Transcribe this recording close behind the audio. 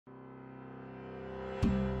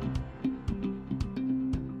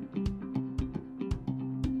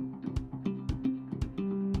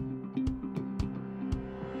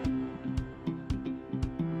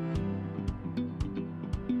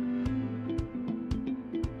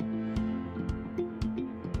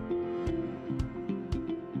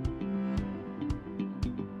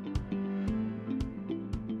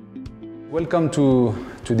Welcome to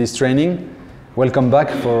this training. Welcome back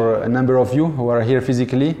for a number of you who are here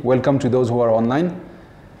physically. Welcome to those who are online.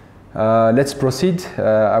 Let's proceed.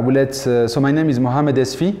 I will let, so my name is Mohamed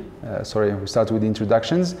Esfi. Sorry, we start with the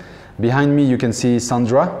introductions. Behind me you can see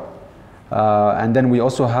Sandra. And then we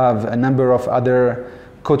also have a number of other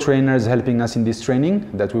co-trainers helping us in this training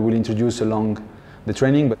that we will introduce along the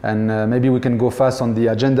training. And maybe we can go fast on the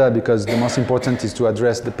agenda because the most important is to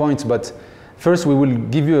address the points. But first, we will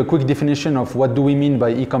give you a quick definition of what do we mean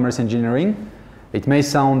by e-commerce engineering. It may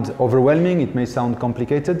sound overwhelming, it may sound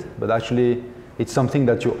complicated, but actually it's something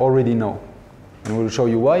that you already know. And we'll show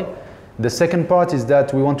you why. The second part is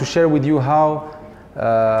that we want to share with you how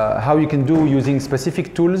you can do using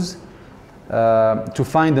specific tools to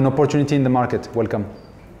find an opportunity in the market. Welcome.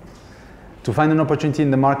 To find an opportunity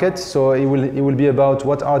in the market, so it will be about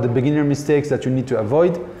what are the beginner mistakes that you need to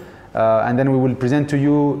avoid. And then we will present to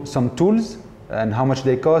you some tools and how much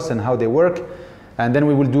they cost and how they work. And then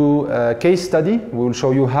we will do a case study. We will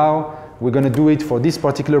show you how we're going to do it for this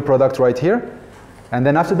particular product right here. And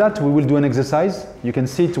then after that, we will do an exercise. You can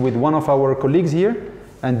sit with one of our colleagues here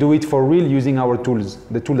and do it for real using our tools,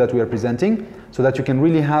 the tool that we are presenting, so that you can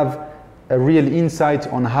really have a real insight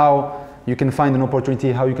on how you can find an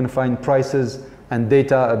opportunity, how you can find prices and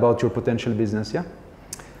data about your potential business. Yeah.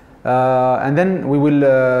 And then we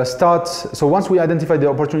will start. So once we identify the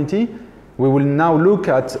opportunity, we will now look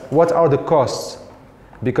at what are the costs,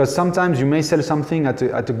 because sometimes you may sell something at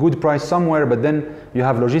a good price somewhere, but then you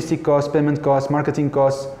have logistic costs, payment costs, marketing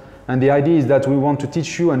costs. And the idea is that we want to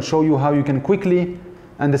teach you and show you how you can quickly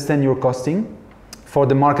understand your costing for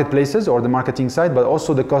the marketplaces or the marketing side, but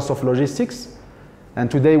also the cost of logistics. And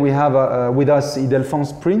today we have with us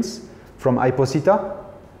Idelphonse Prince from Iposita.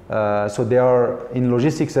 So they are in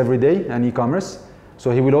logistics every day and e-commerce. So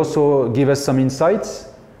he will also give us some insights,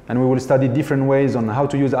 and we will study different ways on how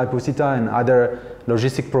to use Iposita and other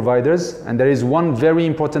logistic providers. And there is one very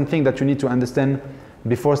important thing that you need to understand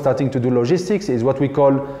before starting to do logistics is what we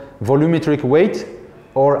call volumetric weight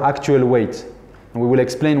or actual weight. And we will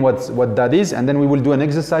explain what that is, and then we will do an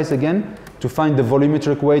exercise again to find the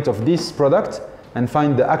volumetric weight of this product and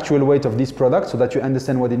find the actual weight of this product so that you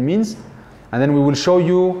understand what it means. And then we will show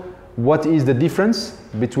you what is the difference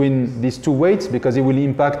between these two weights, because it will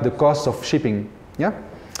impact the cost of shipping. Yeah?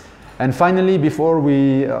 And finally, before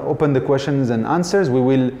we open the questions and answers, we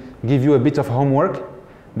will give you a bit of homework,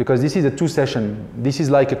 because this is a 2-session. This is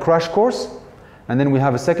like a crash course, and then we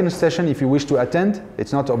have a second session if you wish to attend.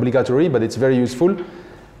 It's not obligatory, but it's very useful,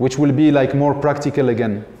 which will be like more practical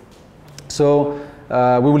again. So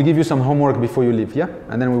we will give you some homework before you leave, yeah?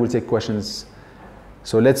 And then we will take questions.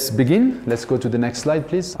 So let's begin. Let's go to the next slide,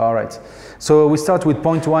 please. All right. So we start with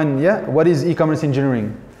point 1. Yeah. What is e-commerce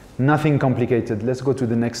engineering? Nothing complicated. Let's go to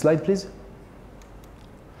the next slide, please.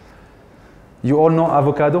 You all know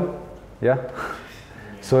avocado? Yeah.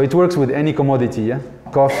 So it works with any commodity. Yeah.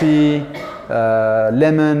 Coffee,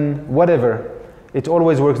 lemon, whatever. It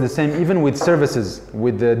always works the same, even with services,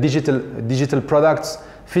 with the digital products,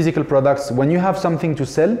 physical products. When you have something to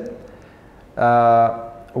sell,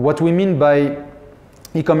 what we mean by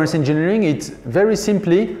e-commerce engineering, it's very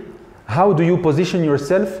simply, how do you position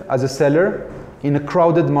yourself as a seller in a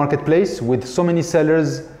crowded marketplace with so many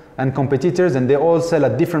sellers and competitors, and they all sell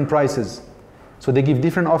at different prices. So they give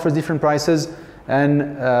different offers, different prices, and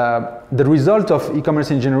the result of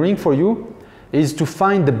e-commerce engineering for you is to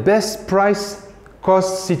find the best price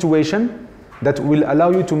cost situation that will allow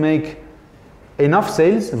you to make enough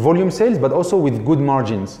sales, volume sales, but also with good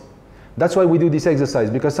margins. That's why we do this exercise,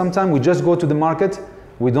 because sometimes we just go to the market,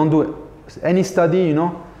 we don't do any study, you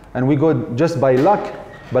know, and we go just by luck,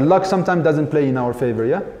 but luck sometimes doesn't play in our favor,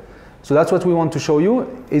 yeah? So that's what we want to show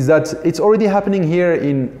you, is that it's already happening here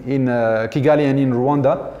in Kigali and in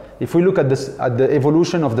Rwanda. If we look at the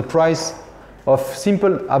evolution of the price of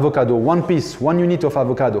simple avocado, one piece, one unit of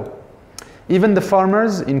avocado. Even the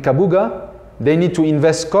farmers in Kabuga, they need to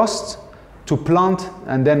invest costs to plant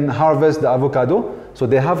and then harvest the avocado. So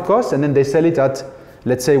they have costs, and then they sell it at,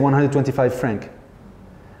 let's say, 125 francs.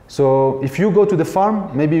 So if you go to the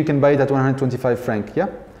farm, maybe you can buy it at 125 francs, yeah?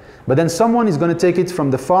 But then someone is going to take it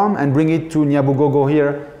from the farm and bring it to Nyabugogo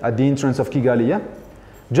here at the entrance of Kigali, yeah?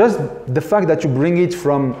 Just the fact that you bring it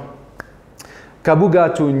from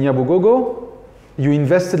Kabuga to Nyabugogo, you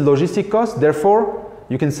invested logistic costs, therefore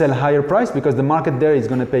you can sell higher price because the market there is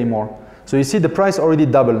going to pay more. So you see the price already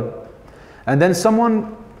double. And then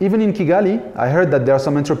someone, even in Kigali, I heard that there are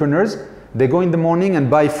some entrepreneurs, they go in the morning and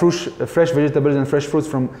buy fresh vegetables and fresh fruits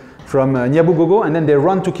from Nyabugogo, and then they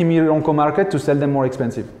run to Kimironko market to sell them more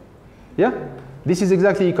expensive. Yeah? This is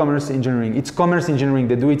exactly e-commerce engineering. It's commerce engineering.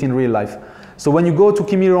 They do it in real life. So when you go to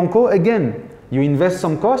Kimironko, again, you invest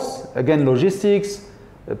some costs, again, logistics,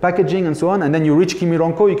 packaging, and so on, and then you reach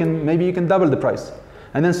Kimironko, maybe you can double the price.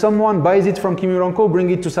 And then someone buys it from Kimironko,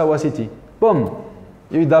 bring it to Sawa City. Boom,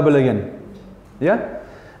 you double again. Yeah?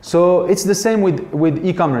 So it's the same with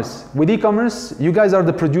e-commerce. With e-commerce, you guys are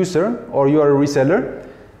the producer or you are a reseller,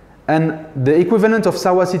 and the equivalent of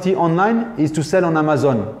Sawa City online is to sell on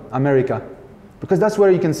Amazon, America, because that's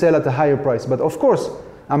where you can sell at a higher price. But of course,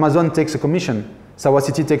 Amazon takes a commission, Sawa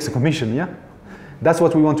City takes a commission, yeah? That's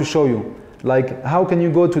what we want to show you. Like, how can you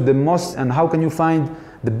go to the most and how can you find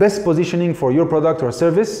the best positioning for your product or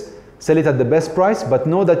service, sell it at the best price, but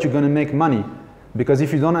know that you're going to make money. Because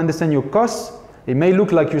if you don't understand your costs, it may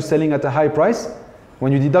look like you're selling at a high price.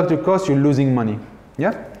 When you deduct your costs, you're losing money.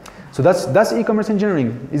 Yeah? So that's e-commerce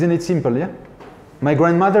engineering. Isn't it simple? Yeah? My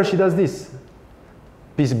grandmother, she does this.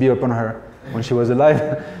 Peace be upon her. When she was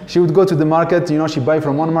alive, she would go to the market, you know, she buy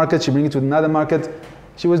from one market, she bring it to another market.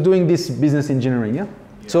 She was doing this business engineering. Yeah?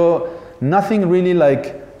 So nothing really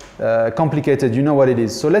like complicated. You know what it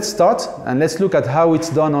is. So let's start and let's look at how it's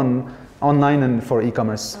done online and for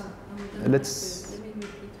e-commerce.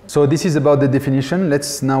 So this is about the definition.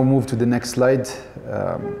 Let's now move to the next slide.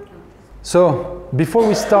 So before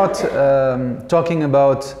we start talking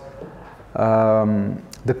about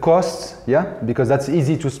the costs, yeah, because that's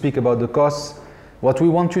easy to speak about the costs, what we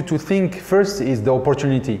want you to think first is the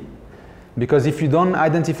opportunity. Because if you don't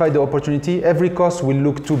identify the opportunity, every cost will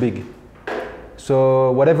look too big.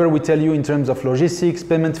 So whatever we tell you in terms of logistics,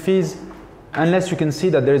 payment fees, unless you can see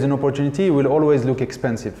that there is an opportunity, it will always look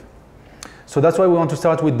expensive. So that's why we want to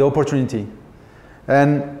start with the opportunity.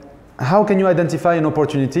 And how can you identify an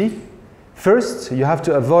opportunity? First, you have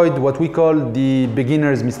to avoid what we call the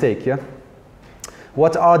beginner's mistake. Yeah?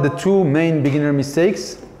 What are the two main beginner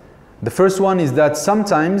mistakes? The first one is that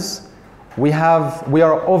sometimes we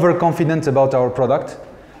are overconfident about our product.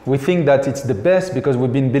 We think that it's the best because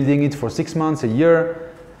we've been building it for 6 months, a year.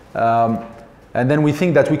 And then we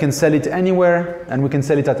think that we can sell it anywhere and we can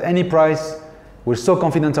sell it at any price. We're so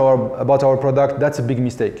confident about our product. That's a big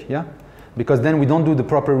mistake, yeah? Because then we don't do the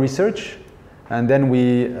proper research and then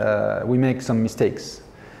we make some mistakes.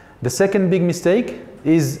 The second big mistake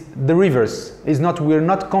is the reverse. We're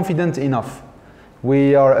not confident enough.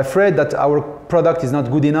 We are afraid that our product is not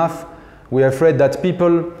good enough. We are afraid that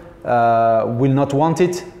people will not want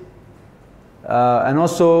it. And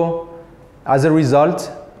also, as a result,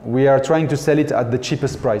 we are trying to sell it at the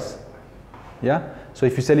cheapest price. Yeah? So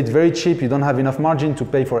if you sell it very cheap, you don't have enough margin to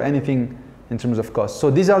pay for anything in terms of cost. So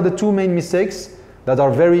these are the two main mistakes that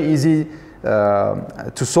are very easy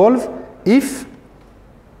to solve if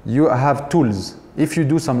you have tools, if you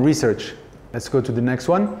do some research. Let's go to the next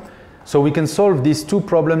one. So we can solve these two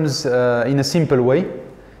problems in a simple way.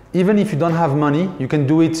 Even if you don't have money, you can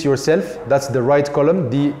do it yourself. That's the right column,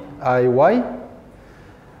 DIY.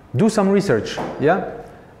 Do some research, yeah?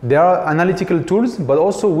 There are analytical tools, but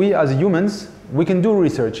also we as humans, we can do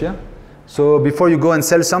research, yeah? So before you go and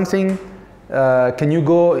sell something, can you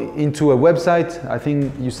go into a website? I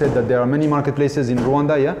think you said that there are many marketplaces in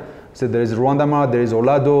Rwanda, yeah? So there is RWANDAMART, there is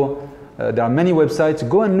Olado, there are many websites.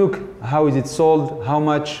 Go and look, how is it sold, how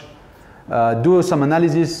much? Do some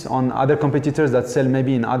analysis on other competitors that sell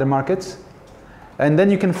maybe in other markets. And then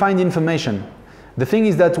you can find information. The thing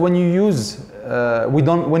is that when you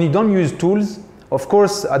when you don't use tools, of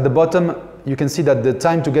course, at the bottom, you can see that the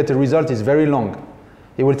time to get a result is very long.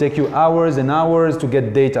 It will take you hours and hours to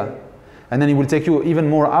get data. And then it will take you even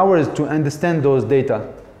more hours to understand those data.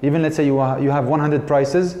 Even let's say you have 100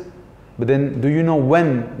 prices, but then do you know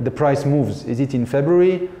when the price moves? Is it in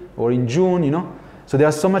February or in June, you know? So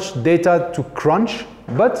there's so much data to crunch,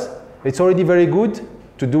 but it's already very good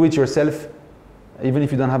to do it yourself, even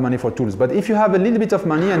if you don't have money for tools. But if you have a little bit of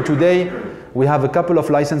money, and today we have a couple of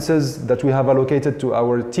licenses that we have allocated to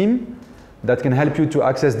our team that can help you to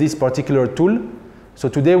access this particular tool. So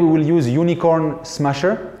today we will use Unicorn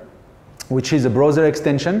Smasher, which is a browser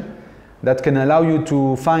extension that can allow you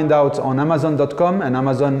to find out on Amazon.com and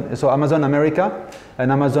Amazon America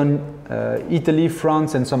and Amazon Italy,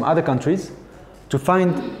 France, and some other countries, to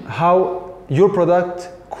find how your product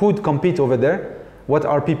could compete over there. What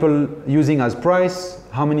are people using as price?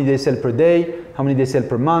 How many they sell per day? How many they sell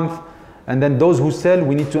per month? And then those who sell,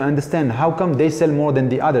 we need to understand how come they sell more than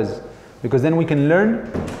the others. Because then we can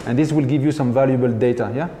learn, and this will give you some valuable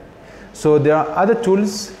data. Yeah? So there are other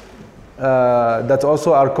tools that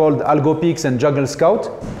also are called AlgoPix and Juggle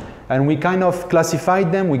Scout. And we kind of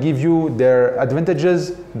classified them. We give you their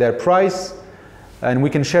advantages, their price, and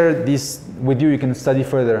we can share this with you. You can study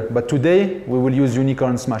further. But today, we will use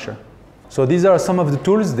Unicorn Smasher. So these are some of the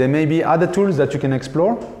tools. There may be other tools that you can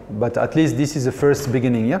explore, but at least this is the first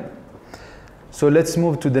beginning, yeah? So let's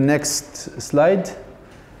move to the next slide.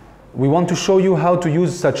 We want to show you how to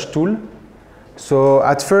use such tool. So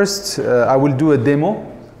at first, I will do a demo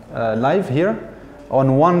live here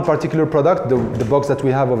on one particular product, the box that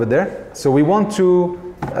we have over there. So we want to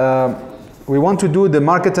do the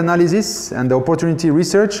market analysis and the opportunity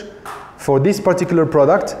research for this particular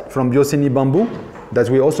product from Biosini Bamboo that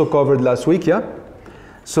we also covered last week, yeah?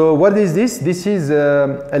 So what is this? This is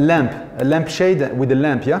a lamp shade with a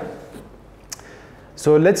lamp, yeah?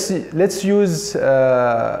 So let's use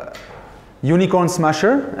Unicorn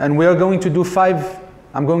Smasher, and we are going to do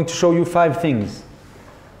I'm going to show you 5 things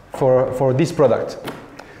for this product.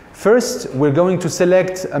 First, we're going to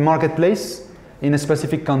select a marketplace in a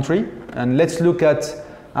specific country, and let's look at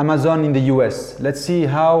Amazon in the US. Let's see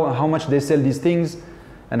how much they sell these things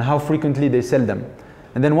and how frequently they sell them.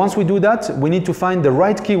 And then once we do that, we need to find the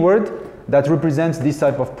right keyword that represents this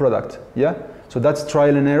type of product, yeah? So that's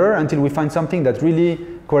trial and error until we find something that really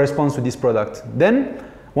corresponds to this product. Then,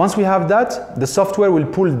 once we have that, the software will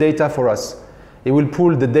pull data for us. It will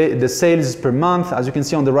pull the sales per month. As you can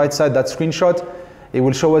see on the right side, that screenshot, it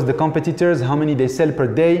will show us the competitors, how many they sell per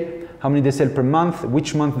day, how many they sell per month,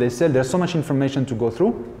 which month they sell. There's so much information to go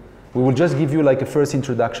through. We will just give you like a first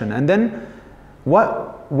introduction. And then,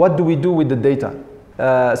 what do we do with the data?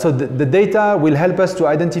 So the data will help us to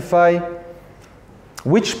identify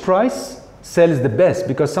which price sells the best,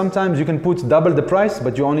 because sometimes you can put double the price,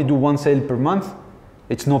 but you only do 1 sale per month.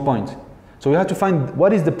 It's no point. So we have to find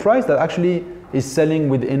what is the price that actually is selling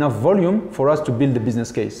with enough volume for us to build the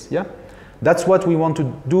business case. Yeah, that's what we want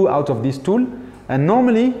to do out of this tool. And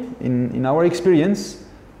normally, in our experience,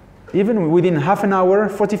 even within half an hour,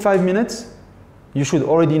 45 minutes, you should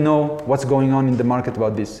already know what's going on in the market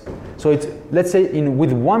about this. So it's, let's say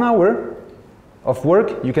with 1 hour of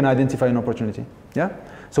work, you can identify an opportunity. Yeah.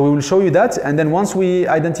 So we will show you that, and then once we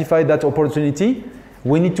identify that opportunity,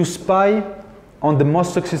 we need to spy on the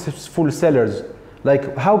most successful sellers.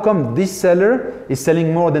 Like, how come this seller is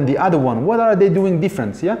selling more than the other one? What are they doing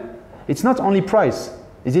different? Yeah, it's not only price.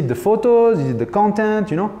 Is it the photos? Is it the content?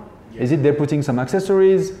 You know, is it they're putting some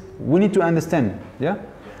accessories? We need to understand. Yeah.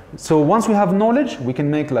 So once we have knowledge, we can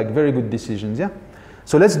make like very good decisions. Yeah.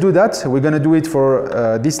 So let's do that. We're gonna do it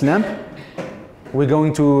for this lamp. We're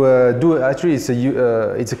going to do, actually it's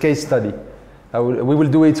a case study. We will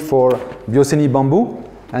do it for Biosini Bamboo,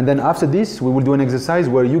 and then after this we will do an exercise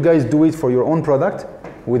where you guys do it for your own product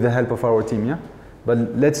with the help of our team, yeah?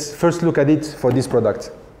 But let's first look at it for this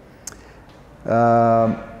product.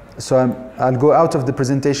 So I'll go out of the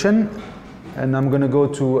presentation and I'm going to go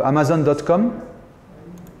to Amazon.com.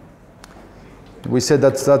 We said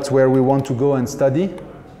that's where we want to go and study.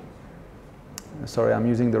 Sorry, I'm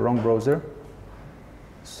using the wrong browser.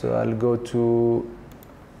 So I'll go to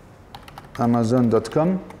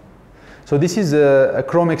Amazon.com. So this is a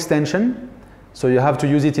Chrome extension. So you have to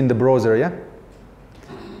use it in the browser, yeah?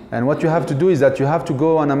 And what you have to do is that you have to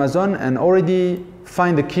go on Amazon and already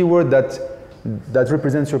find the keyword that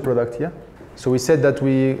represents your product, yeah? So we said that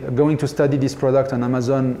we are going to study this product on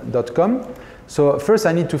Amazon.com. So first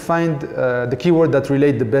I need to find the keyword that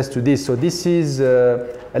relates the best to this. So this is a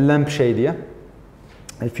lampshade, yeah?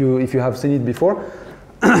 If you have seen it before.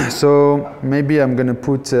 So maybe I'm going to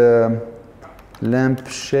put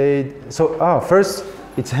lampshade. So first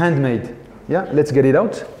it's handmade. Yeah, let's get it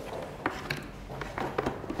out.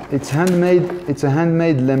 It's handmade. It's a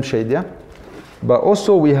handmade lampshade. Yeah, but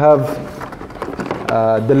also we have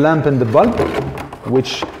the lamp and the bulb,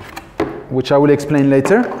 which I will explain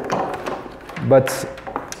later. But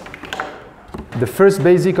the first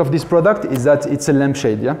basic of this product is that it's a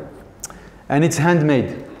lampshade. Yeah, and it's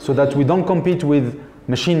handmade, so that we don't compete with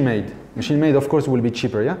machine made. Machine made, of course, will be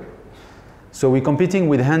cheaper, yeah? So we're competing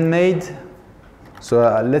with handmade. So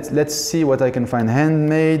let's see what I can find.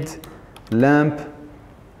 Handmade, lamp.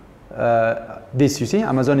 This, you see,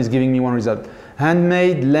 Amazon is giving me one result.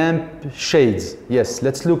 Handmade lamp shades. Yes,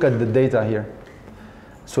 let's look at the data here.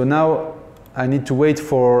 So now I need to wait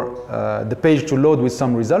for the page to load with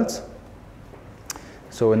some results.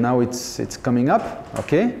 So now it's coming up,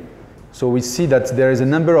 okay? So we see that there is a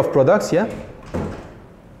number of products, yeah?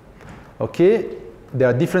 Okay, there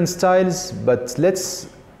are different styles, but let's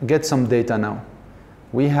get some data now.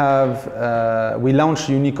 We have, we launched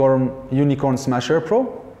Unicorn Smasher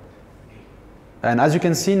Pro. And as you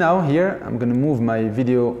can see now here, I'm going to move my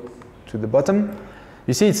video to the bottom.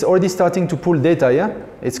 You see it's already starting to pull data, yeah?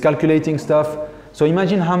 It's calculating stuff. So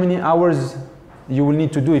imagine how many hours you will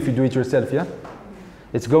need to do if you do it yourself, yeah?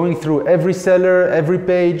 It's going through every seller, every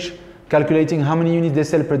page, calculating how many units they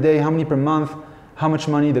sell per day, how many per month, how much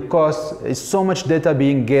money the cost. It's so much data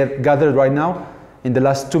being gathered right now in the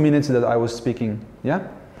last 2 minutes that I was speaking. Yeah.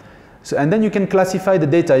 So, and then you can classify the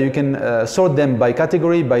data. You can sort them by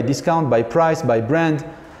category, by discount, by price, by brand.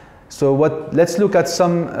 So let's look at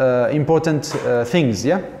some important things.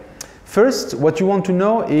 Yeah. First, what you want to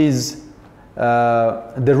know is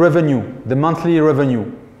the revenue, the monthly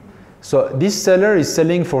revenue. So this seller is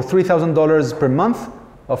selling for $3,000 per month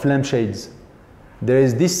of lampshades.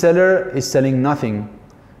 This seller is selling nothing.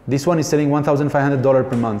 This one is selling $1,500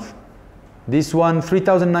 per month. This one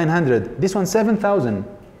 $3,900. This one $7,000.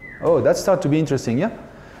 Oh, that starts to be interesting, yeah?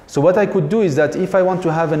 So what I could do is that if I want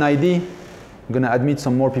to have an ID, I'm going to admit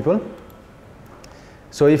some more people.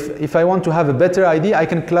 So if I want to have a better ID, I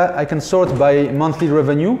can sort by monthly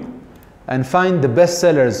revenue and find the best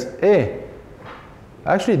sellers. Hey,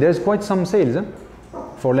 actually, there's quite some sales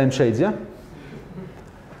for lampshades, yeah?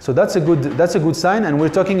 So that's a good sign, and we're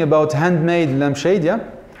talking about handmade lampshade, yeah?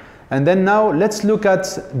 And then now let's look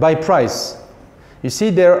at by price. You see,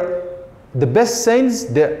 the best sales,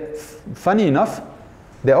 funny enough,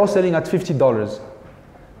 they're all selling at $50.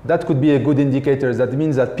 That could be a good indicator. That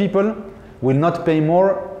means that people will not pay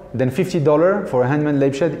more than $50 for a handmade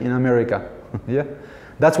lampshade in America. Yeah,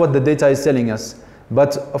 that's what the data is telling us.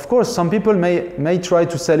 But of course, some people may try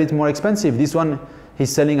to sell it more expensive. This one,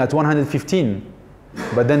 he's selling at $115,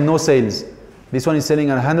 but then no sales. This one is selling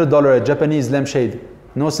at $100, a Japanese lampshade,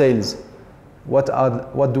 no sales.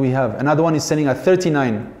 What do we have? Another one is selling at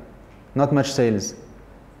 $39, not much sales.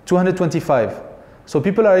 $225. So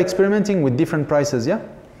people are experimenting with different prices, yeah?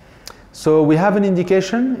 So we have an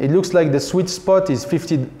indication. It looks like the sweet spot is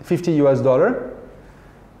 50 US $.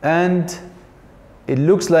 And it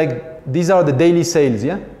looks like these are the daily sales,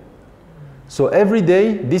 yeah? So every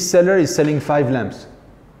day, this seller is selling 5 lamps.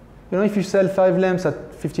 You know, if you sell 5 lamps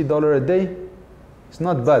at $50 a day, it's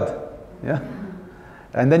not bad, yeah?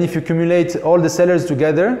 And then if you accumulate all the sellers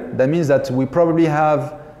together, that means that we probably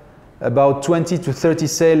have about 20 to 30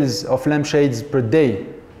 sales of lampshades per day,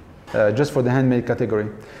 just for the handmade category.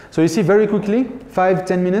 So you see very quickly,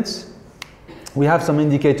 5–10 minutes, we have some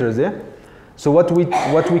indicators there. So what we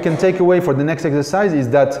can take away for the next exercise is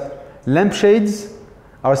that lampshades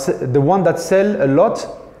are the one that sell a lot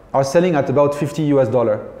are selling at about $50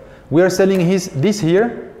 US. We are selling this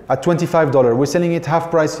here at $25. We're selling it half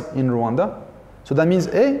price in Rwanda. So that means,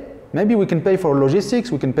 hey, maybe we can pay for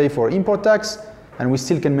logistics, we can pay for import tax, and we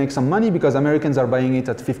still can make some money because Americans are buying it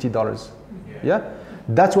at $50. Yeah?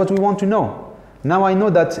 That's what we want to know. Now I know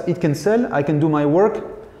that it can sell, I can do my work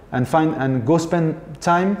and go spend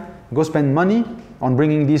time, go spend money on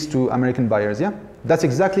bringing these to American buyers. Yeah? That's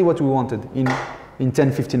exactly what we wanted in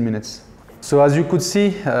 10–15 minutes. So as you could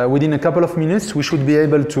see, within a couple of minutes, we should be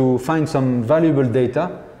able to find some valuable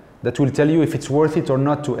data that will tell you if it's worth it or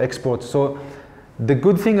not to export. So the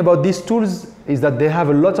good thing about these tools is that they have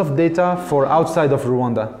a lot of data for outside of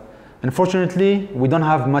Rwanda. Unfortunately, we don't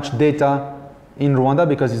have much data in Rwanda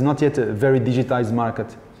because it's not yet a very digitized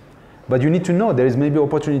market. But you need to know there is maybe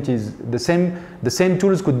opportunities. The same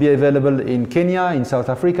tools could be available in Kenya, in South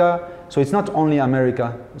Africa. So it's not only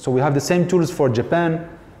America. So we have the same tools for Japan,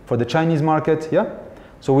 for the Chinese market. Yeah.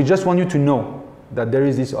 So we just want you to know that there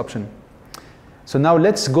is this option. So now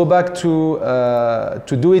let's go back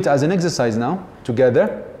to do it as an exercise now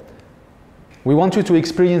together. We want you to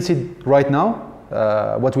experience it right now,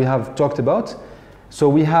 what we have talked about. So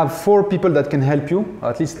we have 4 people that can help you,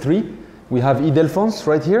 at least 3. We have Idelphonse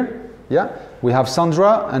right here, yeah. We have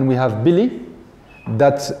Sandra and we have Billy.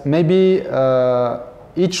 That maybe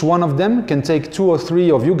each one of them can take 2 or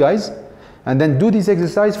 3 of you guys and then do this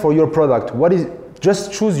exercise for your product.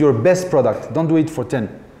 Just choose your best product. Don't do it for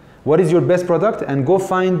 10. What is your best product? And go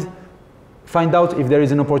find out if there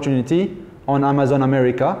is an opportunity on Amazon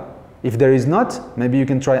America. If there is not, maybe you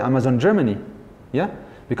can try Amazon Germany. Yeah?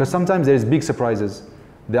 Because sometimes there is big surprises.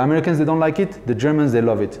 The Americans, they don't like it. The Germans, they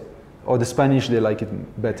love it. Or the Spanish, they like it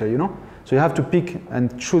better, you know? So you have to pick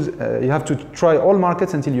and choose. You have to try all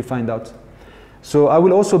markets until you find out. So I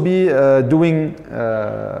will also be doing,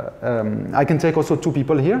 I can take also 2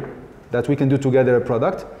 people here that we can do together a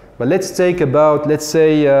product. But let's take about, let's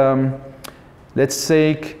take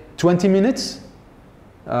 20 minutes,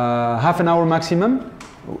 half an hour maximum,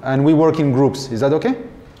 and we work in groups. Is that okay?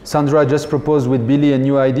 Sandra just proposed with Billy a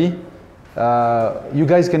new ID. You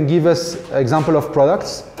guys can give us an example of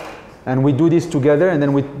products, and we do this together, and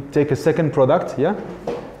then we take a second product, yeah?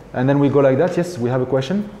 And then we go like that. Yes, we have a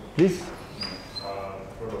question, please.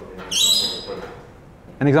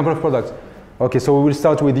 An example of product. Okay, so we will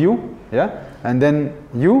start with you, yeah? And then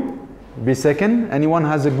you, be second. Anyone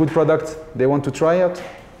has a good product they want to try out?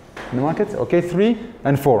 in the market? Okay, 3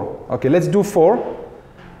 and 4. Okay, let's do 4.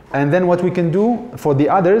 And then what we can do for the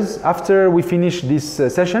others, after we finish this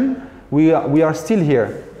session, we are still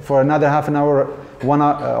here for another half an hour, 1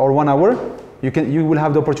 hour, or 1 hour. You will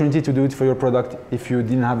have the opportunity to do it for your product if you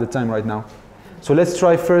didn't have the time right now. So let's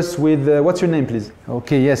try first with, what's your name, please?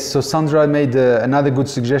 Okay, yes, so Sandra made another good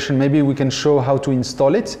suggestion. Maybe we can show how to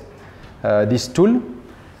install it, this tool.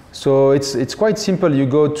 So it's quite simple. You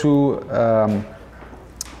go to,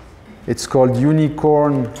 it's called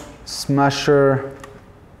Unicorn Smasher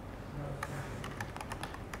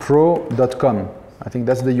Pro.com. I think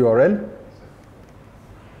that's the URL.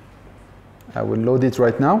 I will load it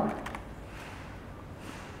right now.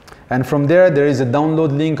 And from there is a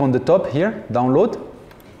download link on the top here, download.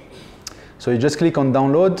 So you just click on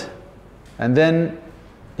download, and then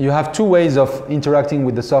you have 2 ways of interacting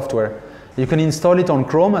with the software. You can install it on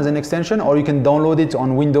Chrome as an extension, or you can download it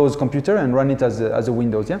on Windows computer and run it as a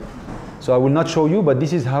Windows, yeah? So I will not show you, but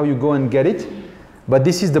this is how you go and get it. But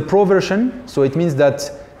this is the Pro version, so it means that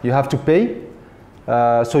you have to pay.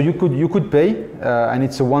 So you could pay, and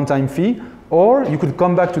it's a one-time fee. Or you could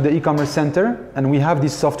come back to the e-commerce center, and we have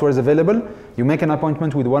these softwares available. You make an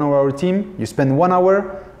appointment with one of our team, you spend 1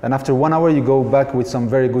 hour, and after 1 hour you go back with some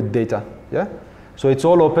very good data. Yeah? So it's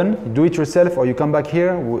all open. You do it yourself, or you come back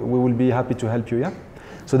here, we will be happy to help you. Yeah?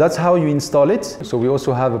 So that's how you install it. So we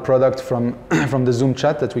also have a product from, from the Zoom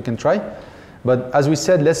chat that we can try. But as we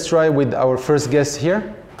said, let's try with our first guest here.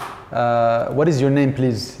 What is your name,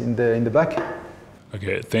 please, in the back?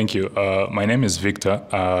 Okay, thank you. My name is Victor.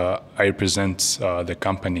 I represent the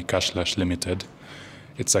company Cashlash Limited.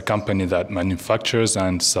 It's a company that manufactures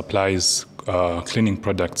and supplies cleaning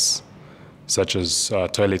products such as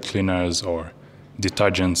toilet cleaners or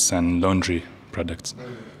detergents and laundry products.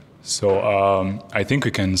 So I think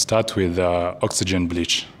we can start with oxygen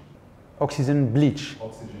bleach. Oxygen bleach.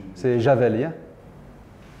 C'est Javel, yeah?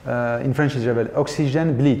 In French it's Javel.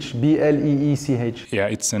 Oxygen bleach, B-L-E-E-C-H. Yeah,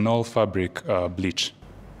 it's an all fabric bleach.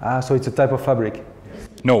 Ah, so it's a type of fabric?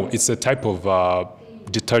 No, it's a type of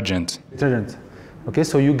detergent. Detergent. Okay,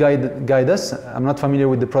 so you guide us. I'm not familiar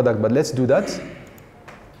with the product, but let's do that.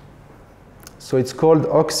 So it's called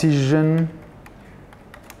oxygen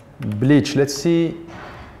bleach. Let's see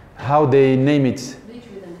how they name it. Bleach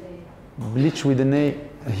with an A. Bleach with an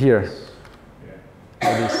A here.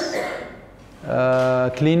 This.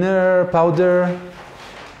 Cleaner, powder.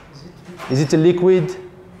 Is it a liquid?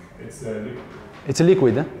 It's a liquid. It's a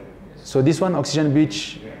liquid, huh? So this one, oxygen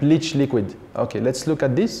bleach liquid. Okay, let's look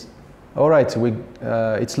at this. All right,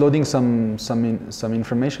 it's loading some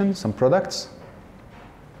information, some products.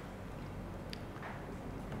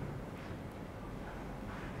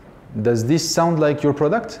 Does this sound like your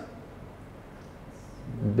product?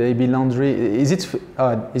 Baby laundry. Is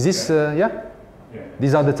this? Yeah? Yeah.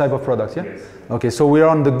 These are the type of products, yeah? Yes. Okay, so we're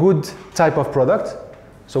on the good type of product,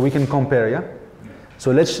 so we can compare, yeah?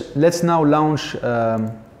 So let's now launch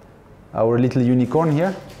our little unicorn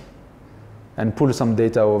here and pull some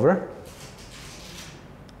data over.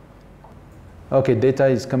 Okay, data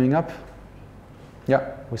is coming up.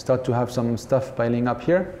 Yeah, we start to have some stuff piling up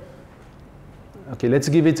here. Okay, let's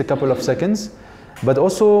give it a couple of seconds. But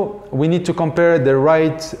also, we need to compare the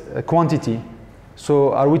right quantity.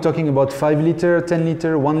 So are we talking about 5 liter, 10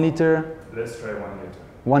 liter, 1 liter? Let's try 1 liter.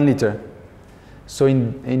 1 liter. So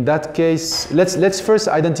in that case, let's first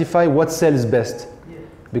identify what sells best.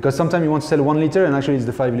 Because sometimes you want to sell 1 liter and actually it's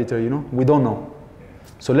the 5 liter, you know? We don't know.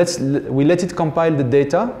 So we let it compile the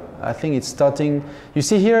data. I think it's starting. You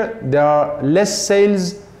see here, there are less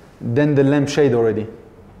sales than the lampshade already.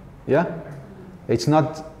 Yeah? It's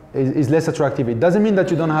less attractive. It doesn't mean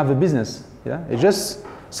that you don't have a business. Yeah? It's just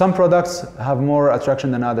some products have more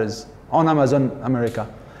attraction than others on Amazon America.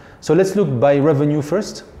 So let's look by revenue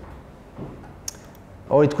first.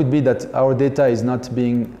 Or it could be that our data is not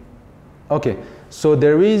being... Okay, so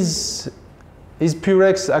there is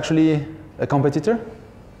Purex actually a competitor?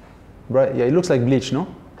 Right, yeah, it looks like bleach, no?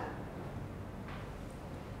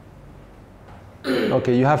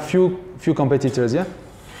 Okay, you have few competitors, yeah?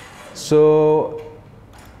 So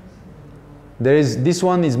this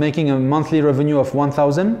one is making a monthly revenue of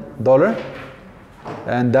 $1,000,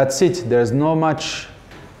 and that's it. There's no much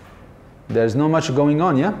going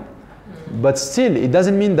on, yeah? But still, it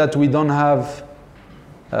doesn't mean that we don't have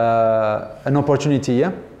an opportunity,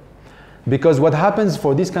 yeah? Because what happens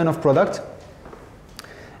for this kind of product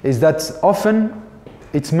is that often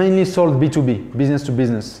it's mainly sold B2B, business to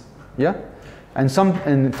business, yeah?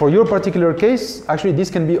 And for your particular case, actually this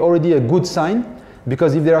can be already a good sign,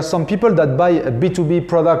 because if there are some people that buy a B2B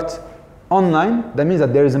product online, that means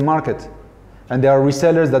that there is a market. And there are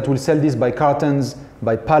resellers that will sell this by cartons,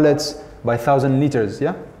 by pallets, by 1,000 liters,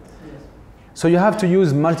 yeah? So you have to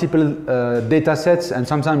use multiple data sets and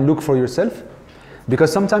sometimes look for yourself,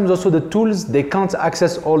 because sometimes also the tools, they can't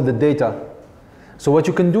access all the data. So what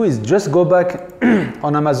you can do is just go back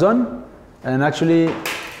on Amazon and actually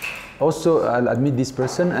also, I'll admit this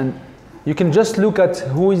person, and you can just look at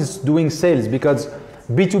who is doing sales, because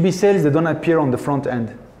B2B sales, they don't appear on the front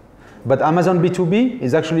end. But Amazon B2B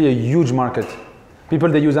is actually a huge market. People,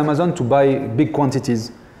 they use Amazon to buy big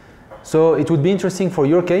quantities. So it would be interesting for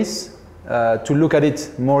your case to look at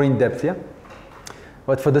it more in depth, yeah?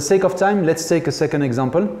 But for the sake of time, let's take a second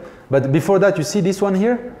example. But before that, you see this one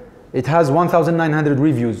here? It has 1,900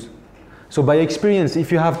 reviews. So by experience,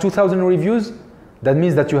 if you have 2,000 reviews, that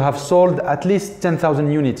means that you have sold at least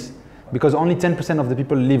 10,000 units, because only 10% of the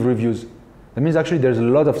people leave reviews. That means actually there's a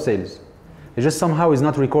lot of sales. It just somehow is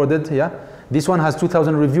not recorded, yeah? This one has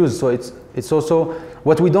 2,000 reviews, so it's also,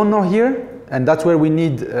 what we don't know here, and that's where we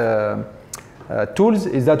need tools,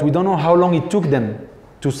 is that we don't know how long it took them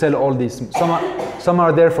to sell all this. Some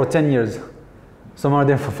are there for 10 years, some are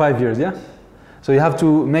there for 5 years, yeah? So you have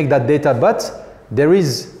to make that data, but there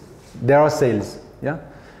are sales, yeah?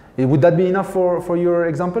 Would that be enough for your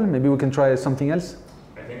example? Maybe we can try something else?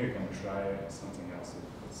 I think we can try something else.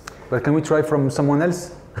 But can we try from someone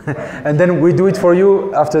else? And then we do it for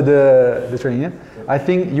you after the training, yeah? I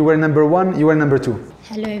think you were number 1, you were number 2.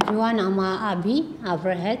 Hello everyone, I'm Abi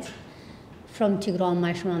Abrahat from Tigran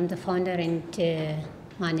Mushroom. I'm the founder and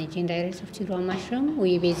managing director of Tigran Mushroom.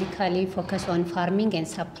 We basically focus on farming and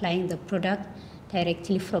supplying the product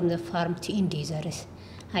directly from the farm to end users,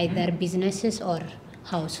 either businesses or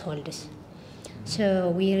households. So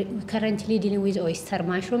we're currently dealing with oyster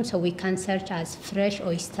mushroom, so we can search as fresh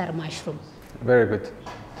oyster mushroom. Very good.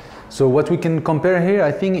 So what we can compare here,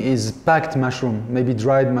 I think, is packed mushroom, maybe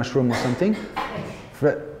dried mushroom or something.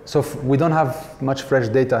 So we don't have much fresh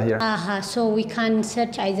data here. So we can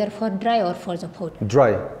search either for dry or for the powder.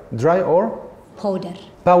 Dry or? Powder.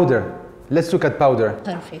 Powder. Let's look at powder.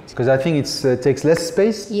 Perfect. Because I think it takes less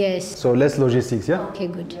space. Yes. So less logistics, yeah? Okay,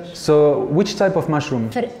 good. So which type of mushroom?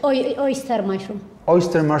 For oyster mushroom.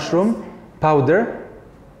 Oyster mushroom, powder.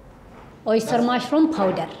 Oyster mushroom,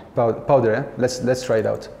 powder. Powder, yeah? Let's try it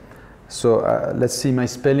out. So let's see my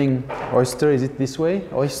spelling. Oyster, is it this way?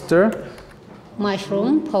 Oyster.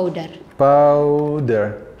 Mushroom, powder.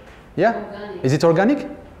 Powder. Yeah? Organic. Is it organic?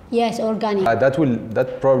 Yes, organic.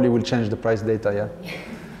 That probably will change the price data, yeah?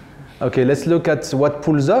 Okay, let's look at what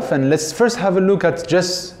pulls off, and let's first have a look at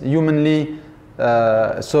just humanly.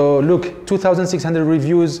 So look, 2,600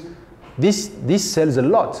 reviews. This sells a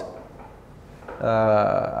lot.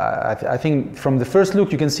 I think from the first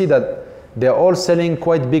look you can see that they're all selling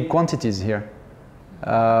quite big quantities here.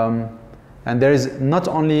 And there is not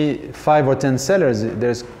only 5 or 10 sellers,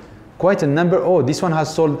 there's quite a number. Oh, this one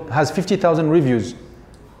has 50,000 reviews.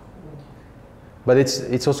 But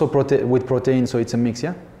it's also with protein, so it's a mix,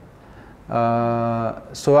 yeah?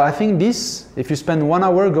 So I think this, if you spend 1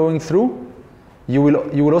 hour going through, you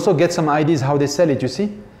will also get some ideas how they sell it, you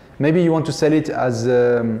see? Maybe you want to sell it as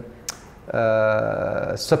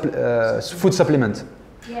food supplement.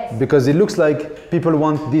 Yes. Because it looks like people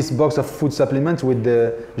want this box of food supplements with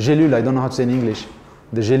the gélule, I don't know how to say in English.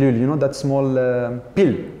 The gélule, you know, that small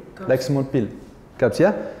pill, like small pill, caps,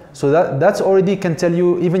 yeah? So that's already can tell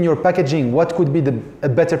you, even your packaging, what could be a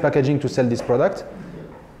better packaging to sell this product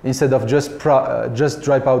instead of just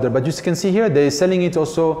dry powder. But you can see here, they're selling it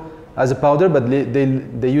also as a powder, but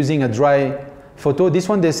they're using a dry photo. This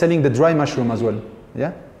one, they're selling the dry mushroom as well,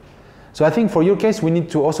 yeah? So I think for your case, we need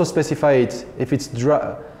to also specify it. If it's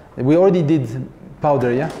dry, we already did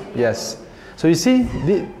powder, yeah? Yes. So you see,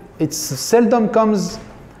 it seldom comes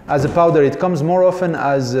as a powder. It comes more often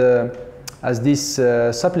as these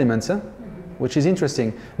supplements, which is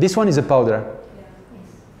interesting. This one is a powder.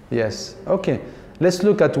 Yes. Okay. Let's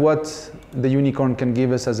look at what the unicorn can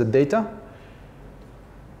give us as a data.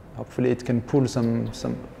 Hopefully it can pull some.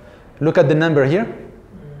 Look at the number here.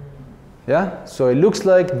 Yeah, so it looks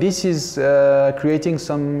like this is creating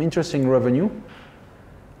some interesting revenue.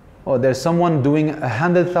 Oh, there's someone doing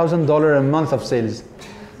 $100,000 a month of sales.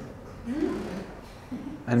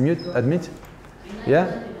 Admit?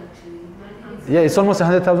 Yeah? Yeah, it's almost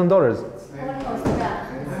 $100,000.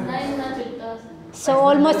 So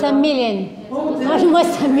almost $1 million.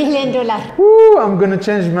 Almost $1 million. Woo, I'm gonna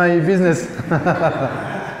change my business.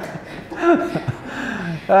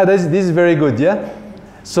 This is very good, yeah?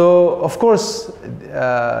 So, of course,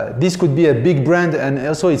 this could be a big brand, and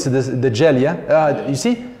also it's the gel, yeah? You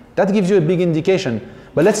see? That gives you a big indication.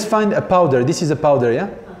 But let's find a powder. This is a powder,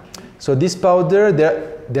 yeah? So this powder,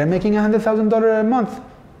 they're making $100,000 a month.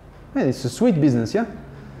 Hey, it's a sweet business, yeah?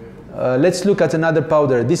 Let's look at another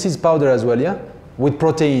powder. This is powder as well, yeah? With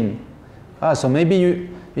protein. So maybe you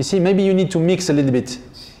see, maybe you need to mix a little bit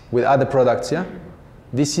with other products, yeah?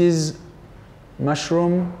 This is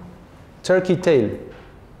mushroom turkey tail.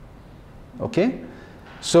 Okay?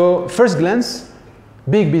 So first glance,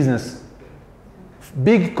 big business.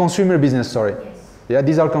 Big consumer business, sorry. Yes. Yeah,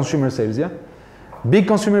 these are consumer sales, yeah? Big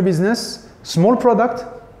consumer business, small product,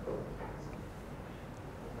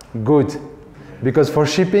 good. Because for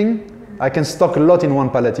shipping, I can stock a lot in one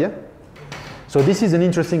pallet, yeah? So this is an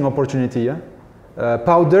interesting opportunity, yeah?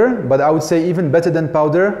 Powder, but I would say even better than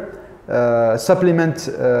powder, supplement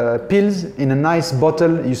pills in a nice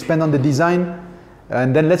bottle you spend on the design.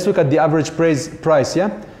 And then let's look at the average price,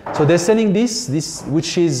 yeah? So they're selling this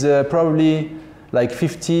which is probably like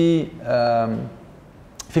 50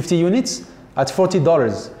 units at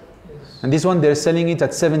 $40. And this one they're selling it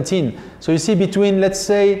at 17. So you see between, let's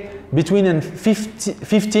say, between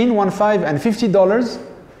 $15 and $50,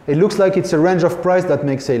 it looks like it's a range of price that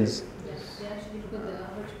makes sales. Yes, they actually put the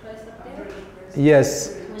average price up there.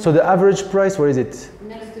 Yes. So the average price, where is it?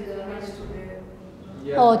 Next to the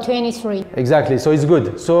Oh, 23. Exactly. So it's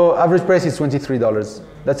good. So average price is $23.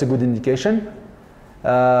 That's a good indication.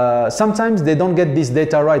 Sometimes they don't get this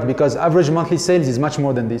data right because average monthly sales is much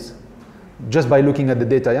more than this, just by looking at the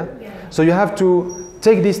data, yeah? So you have to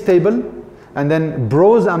take this table and then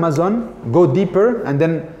browse Amazon, go deeper, and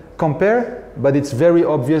then compare, but it's very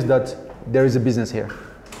obvious that there is a business here,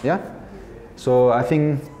 yeah? So I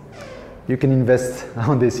think you can invest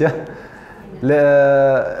on this, yeah?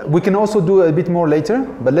 We can also do a bit more later,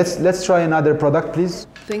 but let's try another product, please.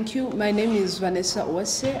 Thank you. My name is Vanessa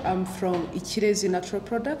Owase. I'm from Ikirezi Natural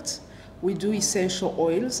Products. We do essential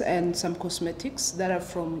oils and some cosmetics that are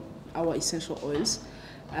from our essential oils.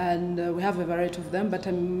 And we have a variety of them, but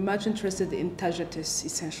I'm much interested in Tagetes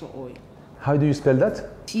essential oil. How do you spell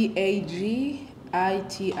that? Tagitis.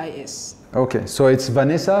 Okay, so it's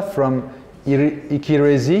Vanessa from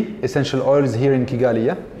Ikirezi Essential Oils here in Kigali,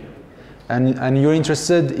 yeah? And you're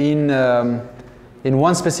interested in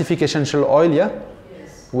one specific essential oil, yeah?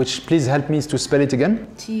 Yes. Which, please help me to spell it again.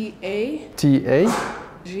 T-A-G-E-T-E-S.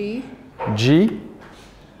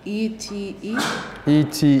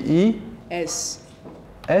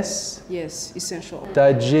 S? Yes, essential oil.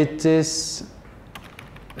 Tagetes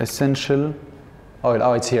essential oil.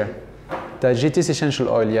 Oh, it's here. Tagetes essential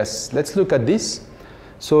oil, yes. Let's look at this.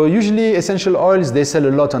 So usually essential oils, they sell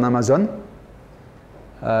a lot on Amazon.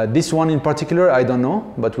 This one in particular, I don't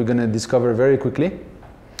know, but we're going to discover very quickly.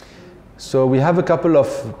 So we have a couple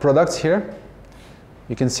of products here.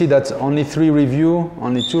 You can see that only 3 reviews,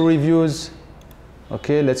 only 2 reviews.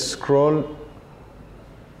 Okay, let's scroll.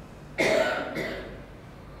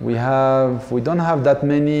 We don't have that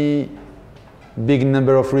many big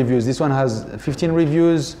number of reviews. This one has 15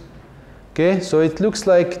 reviews. Okay, so it looks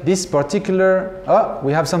like this particular,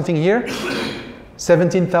 we have something here,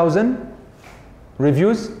 17,000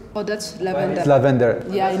 reviews. Oh, that's lavender. It's lavender.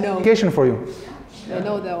 Yeah, I know. Application for you. I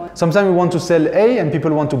know that one. Sometimes we want to sell A and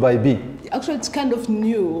people want to buy B. Actually, it's kind of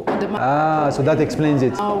new on the market. So that explains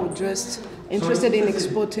it. Now just interested in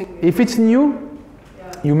exporting. If it's new,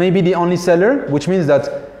 you may be the only seller, which means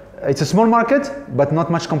that it's a small market, but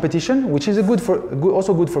not much competition, which is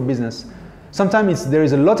also good for business. Sometimes there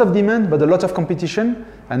is a lot of demand, but a lot of competition,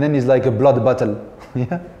 and then it's like a blood battle.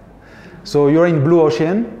 Yeah? So you're in blue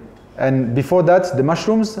ocean, and before that, the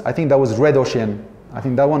mushrooms, I think that was red ocean. I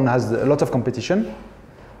think that one has a lot of competition,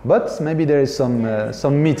 but maybe there is some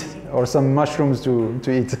meat or some mushrooms to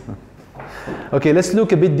eat. Okay, let's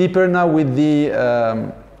look a bit deeper now with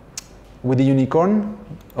the unicorn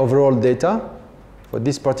overall data for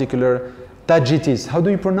this particular Tagetes. How do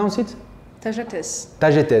you pronounce it? Tagetes.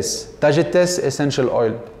 Tagetes. Tagetes essential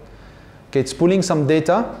oil. Okay, it's pulling some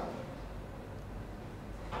data.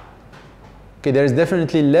 Okay, there is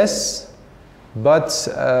definitely less, but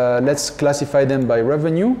let's classify them by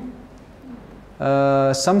revenue.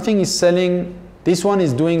 Something is selling, this one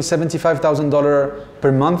is doing $75,000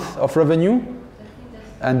 per month of revenue,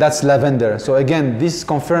 and that's lavender. So again, this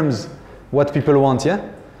confirms what people want, yeah?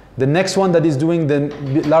 The next one that is doing the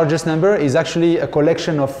largest number is actually a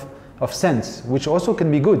collection of scents, which also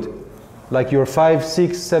can be good. Like your 5,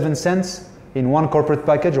 6, 7 cents in one corporate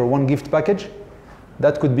package or one gift package.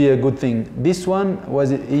 That could be a good thing. This one,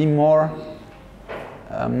 was it more?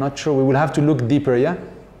 I'm not sure, we will have to look deeper, yeah?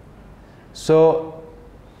 So,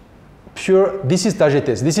 this is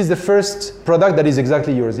Tagetes. This is the first product that is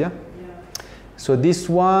exactly yours, yeah? So this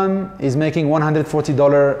one is making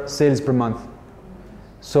 $140 sales per month.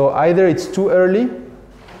 So either it's too early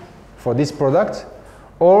for this product,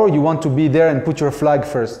 or you want to be there and put your flag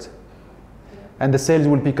first. and the sales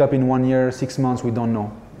will pick up in 1 year, 6 months, we don't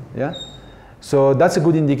know. Yeah? So that's a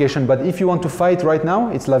good indication, but if you want to fight right now,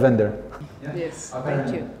 it's lavender. Yes,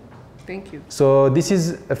 thank you. Thank you. So this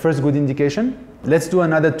is a first good indication. Let's do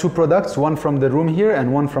another 2 products, one from the room here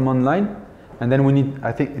and one from online. And then we need,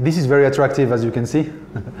 I think, this is very attractive as you can see.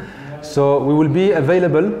 So we will be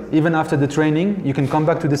available even after the training. You can come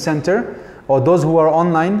back to the center, or those who are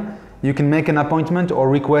online, you can make an appointment or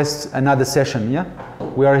request another session, yeah?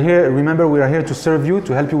 We are here, remember, we are here to serve you,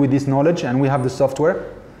 to help you with this knowledge, and we have the software,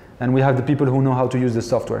 and we have the people who know how to use the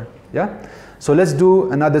software, yeah? So let's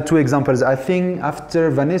do another 2 examples. I think after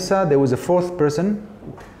Vanessa, there was a 4th person.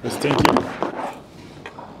 Yes, thank you.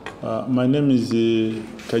 My name is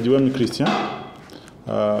Kajiwami Christian.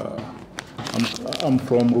 I'm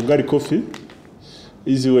from Rugari Coffee.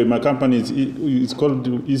 Easyway, my company is called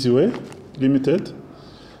Easyway Limited.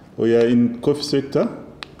 We are in coffee sector.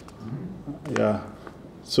 Yeah.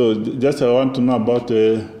 So just I want to know about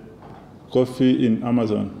coffee in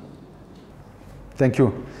Amazon. Thank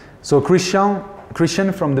you. So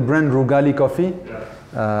Christian from the brand Rugari Coffee.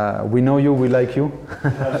 We know you, we like you.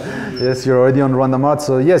 Yes, you're already on RWANDAMART.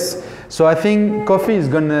 So yes, so I think coffee is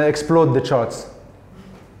going to explode the charts.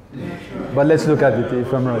 But let's look at it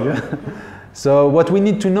if I'm wrong. Yeah? So what we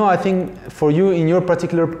need to know, I think, for you in your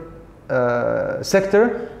particular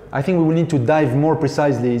sector, I think we will need to dive more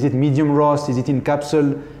precisely. Is it medium roast? Is it in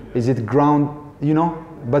capsule? Is it ground? You know.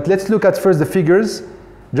 But let's look at first the figures,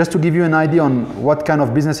 just to give you an idea on what kind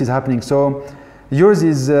of business is happening. So yours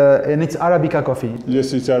is, and it's Arabica coffee.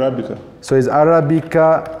 Yes, it's Arabica. So is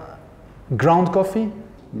Arabica ground coffee?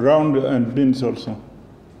 Ground and beans also.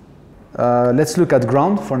 Let's look at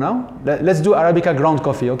ground for now. Let's do Arabica ground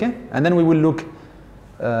coffee, okay? And then we will look,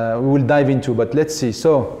 we will dive into, but let's see.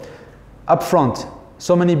 So, up front,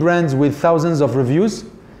 so many brands with thousands of reviews,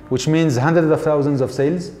 which means hundreds of thousands of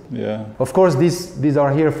sales. Yeah. Of course, these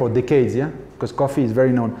are here for decades, yeah? Because coffee is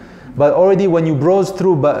very known. But already when you browse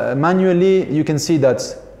through manually, you can see that,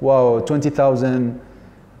 wow, 20,000,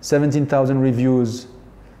 17,000 reviews.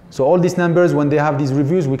 So all these numbers, when they have these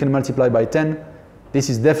reviews, we can multiply by 10. This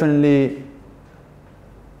is definitely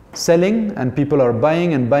selling, and people are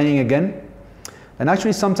buying and buying again. And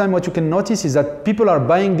actually, sometimes what you can notice is that people are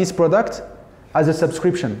buying this product as a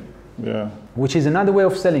subscription, which is another way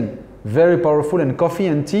of selling. Very powerful, and coffee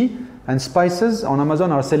and tea and spices on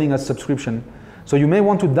Amazon are selling as subscription. So you may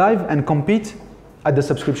want to dive and compete at the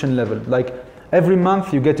subscription level. Like every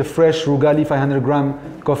month you get a fresh Rugari 500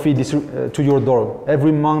 gram coffee to your door.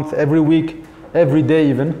 Every month, every week, every day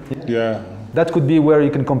even. Yeah. That could be where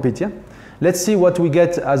you can compete, yeah? Let's see what we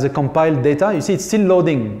get as a compiled data. You see, it's still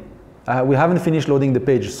loading. We haven't finished loading the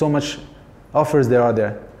page. So much offers there are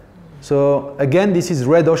there. So again, this is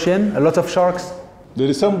red ocean, a lot of sharks. There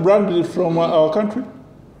is some brand from our country?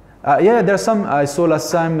 Yeah, there's some. I saw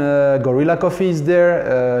last time Gorilla Coffee is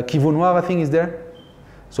there, Kivu Noir I think is there.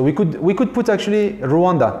 So we could put actually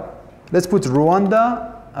Rwanda. Let's put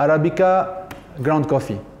Rwanda Arabica ground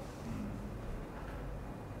coffee.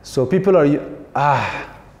 So people are,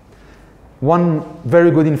 one very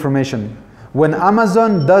good information. When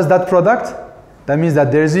Amazon does that product, that means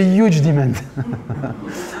that there is a huge demand.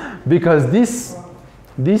 Because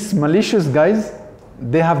these malicious guys,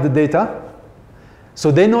 they have the data.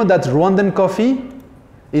 So they know that Rwandan coffee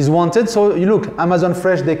is wanted. So you look, Amazon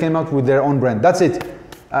Fresh, they came out with their own brand. That's it.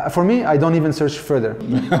 For me, I don't even search further.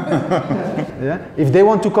 Yeah? If they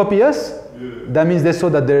want to copy us, that means they saw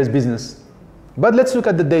that there is business. But let's look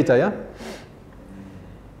at the data, yeah?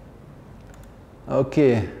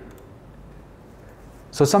 Okay.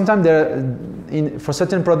 So sometimes for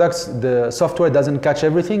certain products, the software doesn't catch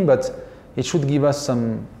everything, but it should give us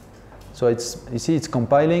some. So you see, it's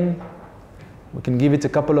compiling. We can give it a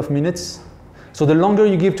couple of minutes. So the longer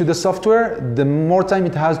you give to the software, the more time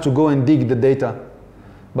it has to go and dig the data.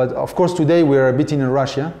 But of course, today we're a bit in a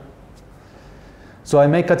rush, yeah? So I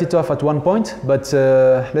may cut it off at one point, but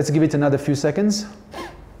let's give it another few seconds.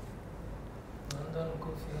 London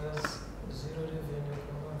Coffee has 0 revenue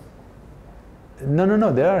per month.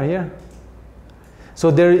 No, they are here.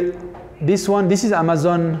 So this is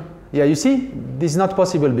Amazon. Yeah, you see, this is not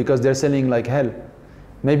possible because they're selling like hell.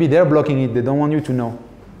 Maybe they're blocking it, they don't want you to know.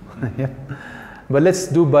 Yeah. But let's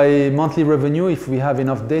do by monthly revenue if we have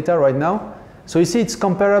enough data right now. So you see, it's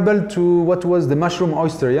comparable to what was the mushroom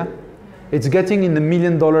oyster, yeah? It's getting in the $1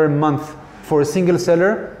 million month for a single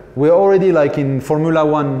seller. We're already like in Formula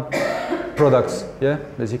One products, yeah,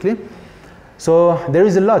 basically. So there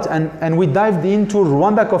is a lot, and we dived into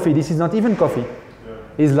Rwanda coffee. This is not even coffee.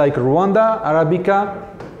 It's like Rwanda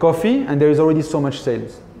Arabica coffee, and there is already so much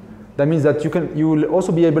sales. That means that you will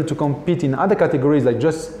also be able to compete in other categories like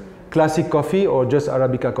just classic coffee or just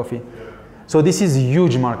Arabica coffee. So this is a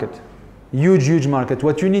huge market, huge market.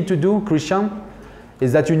 What you need to do, Christian,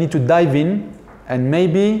 is that you need to dive in and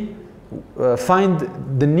maybe find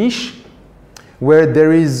the niche where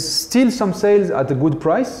there is still some sales at a good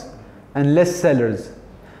price and less sellers.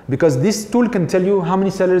 Because this tool can tell you how many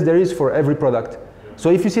sellers there is for every product. So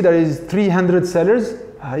if you see there is 300 sellers,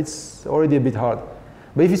 it's already a bit hard.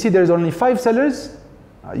 But if you see there's only 5 sellers,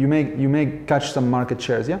 you may catch some market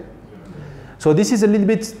shares, yeah? So this is a little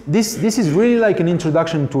bit, this is really like an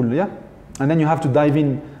introduction tool, yeah? And then you have to dive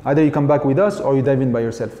in, either you come back with us or you dive in by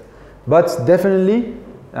yourself. But definitely,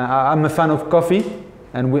 I'm a fan of coffee,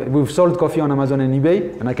 and we've sold coffee on Amazon and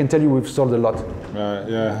eBay, and I can tell you we've sold a lot.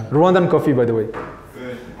 Yeah. Rwandan coffee, by the way.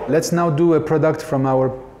 Let's now do a product from our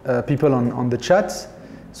people on the chat.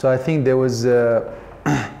 So I think there was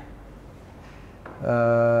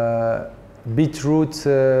beetroot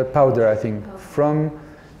powder, I think, from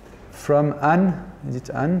Anne. Is it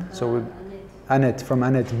Anne? So Annette, from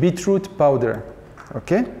Annette. Beetroot powder.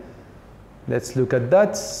 Okay. Let's look at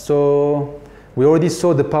that. So we already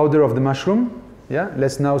saw the powder of the mushroom. Yeah.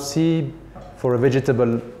 Let's now see for a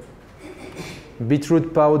vegetable.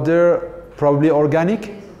 Beetroot powder, probably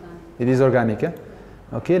organic. It is organic. Yeah.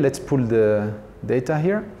 Okay. Let's pull the data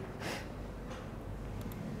here.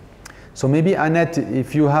 So maybe Annette,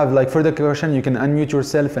 if you have like further question, you can unmute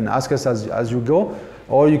yourself and ask us as you go,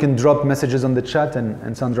 or you can drop messages on the chat,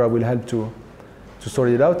 and Sandra will help to sort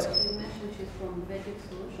it out. You mentioned she's from Veget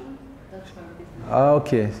Solutions. That's her business.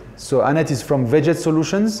 Okay, so Annette is from Veget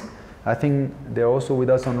Solutions. I think they're also with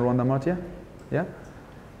us on RWANDAMART, yeah? Yeah?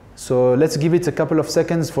 So let's give it a couple of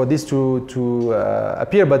seconds for this to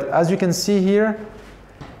appear. But as you can see here,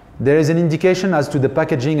 there is an indication as to the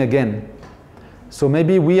packaging again. So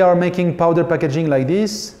maybe we are making powder packaging like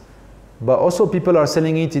this, but also people are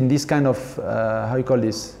selling it in this kind of, how you call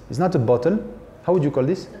this? It's not a bottle. How would you call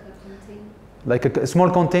this? Like a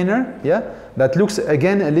small container, yeah? That looks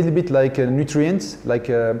again a little bit like nutrients,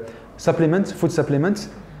 like supplements, food supplements.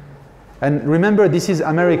 And remember, this is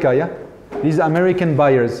America, yeah? These are American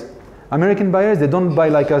buyers. American buyers, they don't buy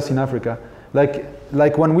like us in Africa.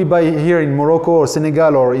 Like when we buy here in Morocco or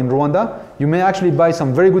Senegal or in Rwanda, you may actually buy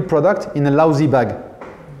some very good product in a lousy bag.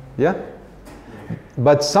 Yeah?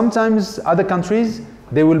 But sometimes other countries,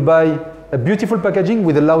 they will buy a beautiful packaging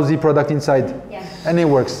with a lousy product inside. Yeah. And it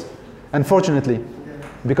works, unfortunately.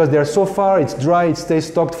 Because they are so far, it's dry, it stays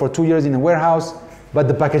stocked for 2 years in a warehouse, but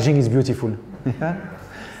the packaging is beautiful.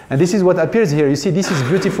 And this is what appears here. You see, this is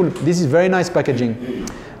beautiful, this is very nice packaging.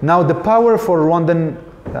 Now the power for Rwandan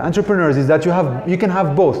entrepreneurs is that you can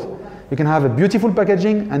have both. You can have a beautiful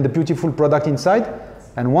packaging and a beautiful product inside,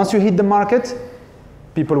 and once you hit the market,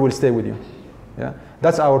 people will stay with you. Yeah,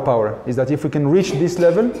 that's our power. Is that if we can reach this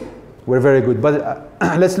level, we're very good. But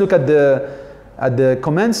let's look at the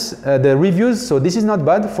comments, the reviews. So this is not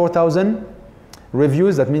bad. 4,000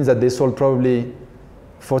 reviews. That means that they sold probably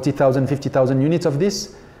 40,000, 50,000 units of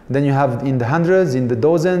this. Then you have in the hundreds, in the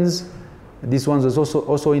dozens. This one is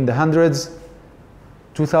also in the hundreds.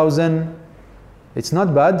 2,000. It's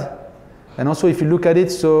not bad. And also if you look at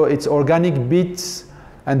it, so it's organic beets,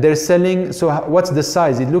 and they're selling, so what's the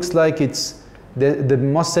size? It looks like it's, the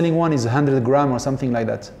most selling one is 100 gram or something like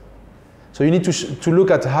that. So you need to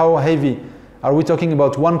look at how heavy. Are we talking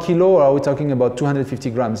about 1 kilo or are we talking about 250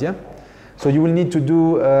 grams, yeah? So you will need to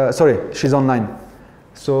do, sorry, she's online.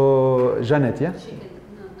 So Jeanette, yeah?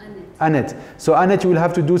 Annette. So Annette, you will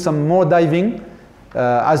have to do some more diving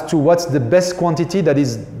as to what's the best quantity that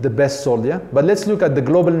is the best sold, yeah? But let's look at the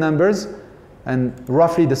global numbers and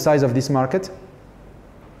roughly the size of this market.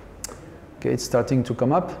 Okay, it's starting to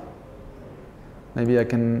come up. Maybe I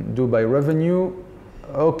can do by revenue.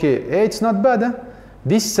 Okay, hey, it's not bad, huh?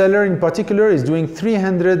 This seller in particular is doing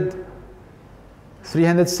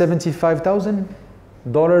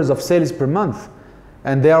 $375,000 of sales per month.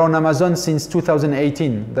 And they are on Amazon since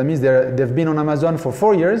 2018. That means they've been on Amazon for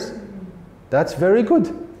 4 years. That's very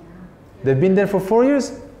good. They've been there for 4 years?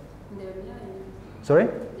 They're millionaires. Sorry?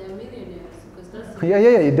 They're millionaires. That's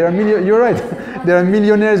Yeah. You're right. There are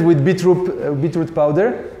millionaires with beetroot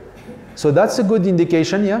powder. So that's a good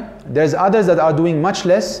indication, yeah? There's others that are doing much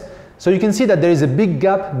less. So you can see that there is a big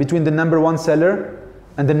gap between the #1 seller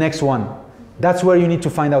and the next one. That's where you need to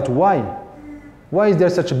find out why. Why is there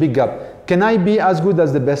such a big gap? Can I be as good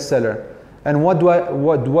as the best seller? And what do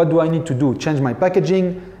I need to do? Change my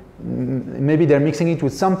packaging? Maybe they're mixing it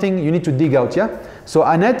with something. You need to dig out, yeah? So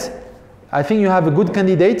Annette, I think you have a good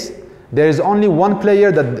candidate. There is only one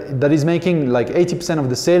player that is making like 80% of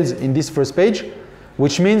the sales in this first page,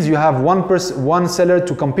 which means you have one seller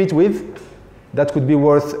to compete with. That could be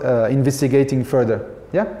worth investigating further,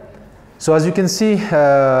 yeah? So as you can see,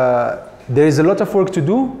 there is a lot of work to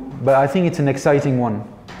do, but I think it's an exciting one.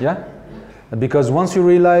 Yeah? Because once you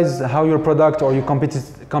realize how your product or your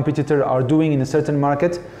competitor are doing in a certain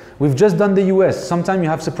market, we've just done the US. Sometimes you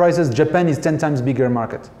have surprises. Japan is 10 times bigger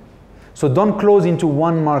market. So don't close into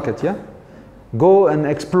one market. Yeah? Go and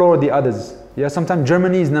explore the others. Yeah? Sometimes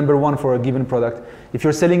Germany is #1 for a given product. If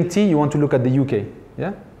you're selling tea, you want to look at the UK.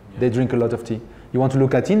 Yeah? They drink a lot of tea. You want to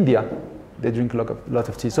look at India. They drink a lot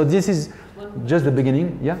of tea. So this is just the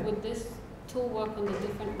beginning. Yeah? Would this tool work on the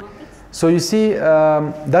different markets? So you see,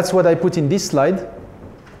 that's what I put in this slide.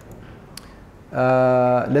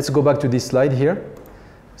 Let's go back to this slide here.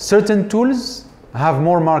 Certain tools have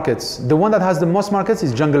more markets. The one that has the most markets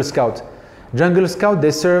is Jungle Scout. Jungle Scout,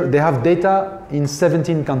 they have data in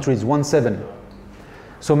 17 countries, 17.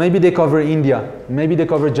 So maybe they cover India, maybe they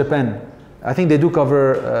cover Japan. I think they do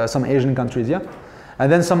cover some Asian countries, yeah?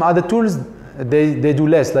 And then some other tools, they do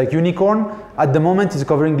less, like Unicorn, at the moment is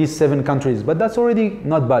covering these 7 countries, but that's already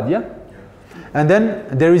not bad, yeah? And then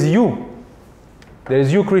there is you. There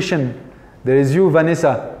is you, Christian. There is you,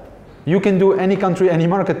 Vanessa. You can do any country, any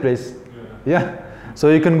marketplace. Yeah? So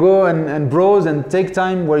you can go and browse and take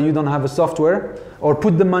time where you don't have a software, or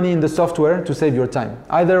put the money in the software to save your time.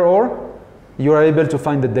 Either or, you are able to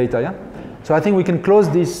find the data, yeah? So I think we can close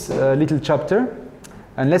this little chapter,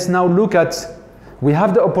 and let's now look at, we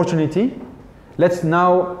have the opportunity, let's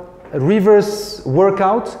now reverse work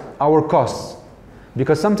out our costs.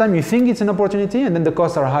 Because sometimes you think it's an opportunity and then the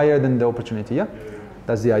costs are higher than the opportunity, yeah?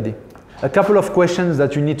 That's the idea. A couple of questions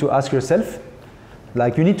that you need to ask yourself.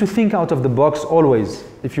 Like, you need to think out of the box always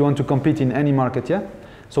if you want to compete in any market, yeah?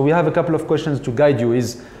 So we have a couple of questions to guide you.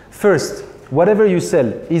 Is first, whatever you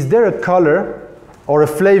sell, is there a color or a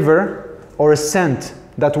flavor or a scent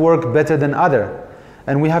that work better than other?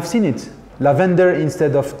 And we have seen it. Lavender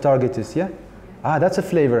instead of Targetis, yeah? Ah, that's a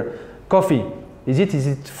flavor. Coffee. Is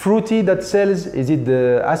it fruity that sells? Is it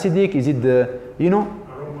the acidic? Is it the, you know?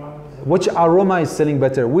 Which aroma is selling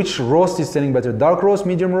better? Which roast is selling better? Dark roast,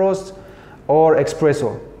 medium roast, or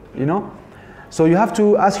espresso, you know? So you have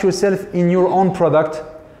to ask yourself in your own product,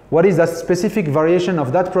 what is that specific variation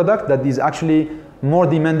of that product that is actually more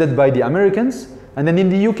demanded by the Americans? And then in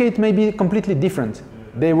the UK, it may be completely different.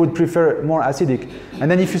 They would prefer more acidic. And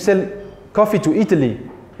then if you sell coffee to Italy,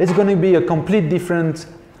 it's going to be a complete different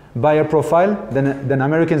buyer profile than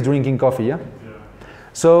Americans drinking coffee, yeah?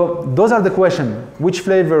 So those are the questions. Which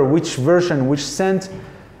flavor, which version, which scent,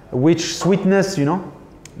 which sweetness, you know,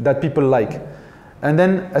 that people like. And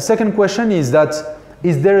then a second question is that,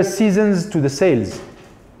 is there a seasons to the sales?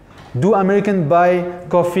 Do Americans buy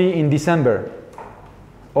coffee in December?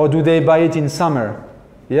 Or do they buy it in summer?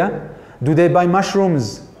 Yeah? Do they buy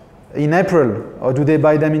mushrooms in April? Or do they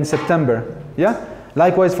buy them in September? Yeah?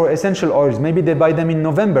 Likewise for essential oils, maybe they buy them in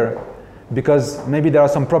November because maybe there are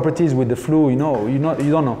some properties with the flu, you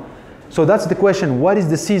don't know. So that's the question, what is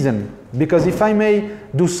the season? Because if I may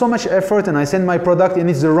do so much effort and I send my product and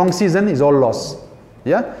it's the wrong season, it's all loss.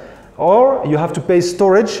 Yeah? Or you have to pay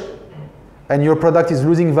storage and your product is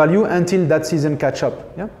losing value until that season catch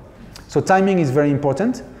up. Yeah? So timing is very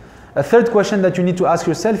important. A third question that you need to ask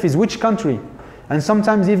yourself is which country? And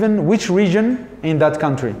sometimes even which region in that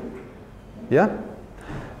country. Yeah?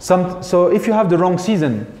 So if you have the wrong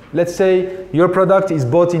season, let's say your product is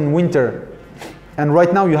bought in winter and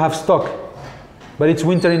right now you have stock, but it's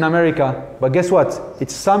winter in America. But guess what?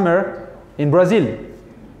 It's summer in Brazil.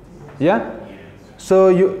 Yeah?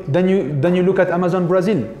 So then you look at Amazon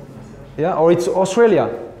Brazil. Yeah? Or it's Australia.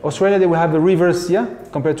 Australia, they will have the reverse, yeah,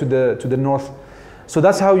 compared to the north. So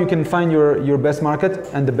that's how you can find your best market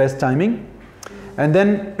and the best timing. And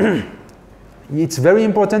then it's very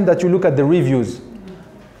important that you look at the reviews.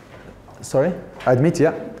 Sorry, admit,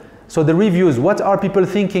 yeah. So the reviews, what are people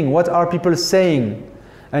thinking? What are people saying?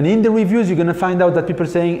 And in the reviews, you're going to find out that people are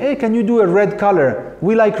saying, hey, can you do a red color?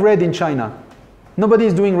 We like red in China. Nobody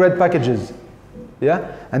is doing red packages.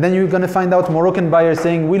 Yeah? And then you're going to find out Moroccan buyers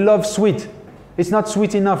saying, we love sweet. It's not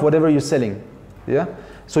sweet enough, whatever you're selling. Yeah?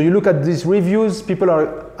 So you look at these reviews, people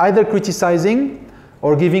are either criticizing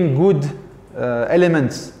or giving good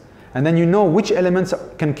elements. And then you know which elements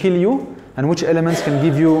can kill you and which elements can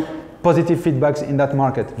give you positive feedbacks in that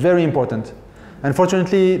market. Very important.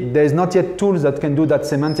 Unfortunately, there is not yet tools that can do that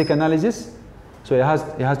semantic analysis. So it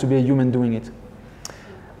has to be a human doing it.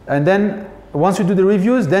 And then once you do the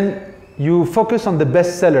reviews, then you focus on the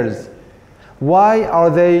best sellers. Why are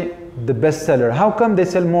they the best seller? How come they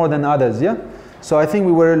sell more than others? Yeah? So I think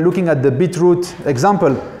we were looking at the beetroot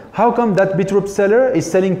example. How come that beetroot seller is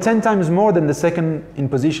selling 10 times more than the second in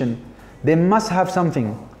position? They must have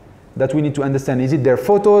something that we need to understand. Is it their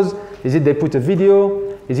photos? Is it they put a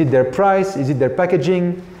video? Is it their price? Is it their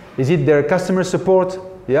packaging? Is it their customer support?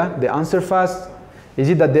 Yeah, they answer fast. Is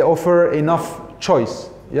it that they offer enough choice?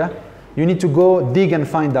 Yeah, you need to go dig and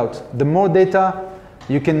find out. The more data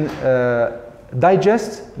you can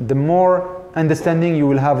digest, the more understanding you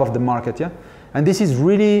will have of the market. Yeah, and this is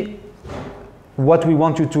really what we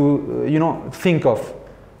want you to think of.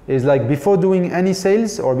 Is like before doing any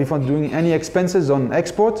sales or before doing any expenses on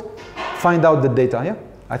export, find out the data. Yeah,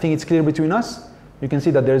 I think it's clear between us. You can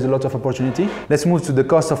see that there is a lot of opportunity. Let's move to the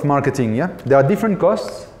cost of marketing. Yeah, there are different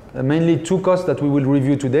costs, mainly two costs that we will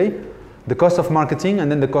review today: the cost of marketing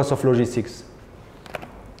and then the cost of logistics.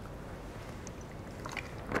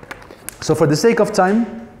 So, for the sake of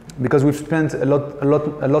time, because we've spent a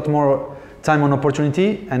lot more time on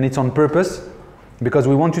opportunity, and it's on purpose, because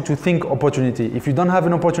we want you to think opportunity. If you don't have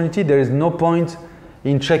an opportunity, there is no point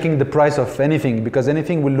in checking the price of anything, because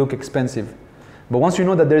anything will look expensive. But once you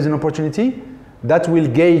know that there is an opportunity, that will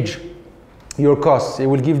gauge your costs. It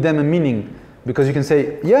will give them a meaning, because you can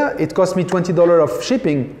say, yeah, it cost me $20 of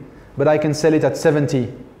shipping, but I can sell it at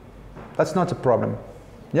 70. That's not a problem.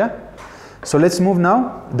 Yeah? So let's move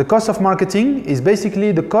now. The cost of marketing is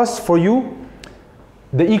basically the cost for you,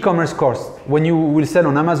 the e-commerce cost. When you will sell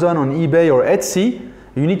on Amazon, on eBay or Etsy,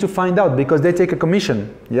 you need to find out, because they take a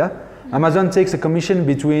commission. Yeah? Amazon takes a commission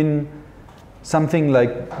between something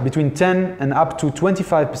like between 10 and up to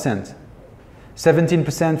 25%.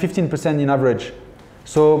 17%, 15% in average.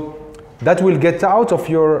 So that will get out of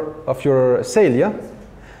your sale, yeah?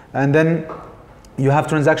 And then you have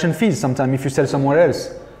transaction fees sometimes if you sell somewhere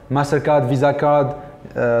else. MasterCard, Visa card,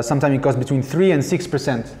 sometimes it costs between 3 and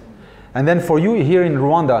 6%. And then for you here in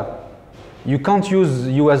Rwanda, you can't use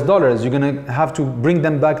US dollars. You're going to have to bring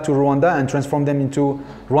them back to Rwanda and transform them into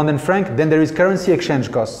Rwandan franc. Then there is currency exchange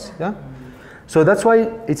costs, yeah? So that's why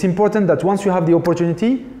it's important that once you have the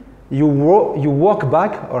opportunity, you walk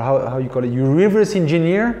back, or how you call it, you reverse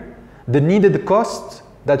engineer the needed cost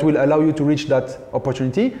that will allow you to reach that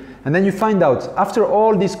opportunity. And then you find out, after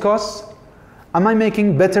all these costs, am I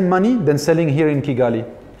making better money than selling here in Kigali?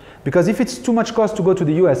 Because if it's too much cost to go to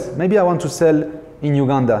the US, maybe I want to sell in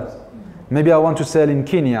Uganda. Maybe I want to sell in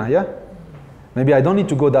Kenya, yeah? Maybe I don't need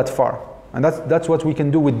to go that far. And that's what we can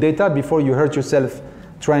do with data before you hurt yourself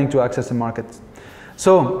trying to access a market.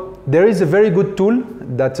 So there is a very good tool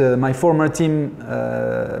that my former team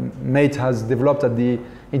mate has developed at the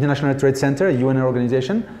International Trade Center, a UN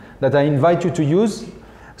organization, that I invite you to use.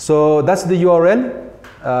 So that's the URL.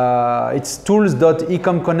 It's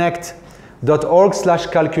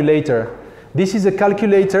tools.ecomconnect.org/calculator. This is a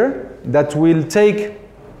calculator that will take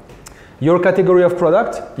your category of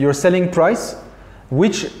product, your selling price,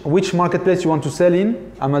 which marketplace you want to sell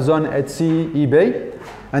in, Amazon, Etsy, eBay,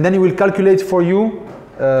 and then it will calculate for you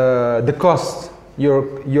the cost,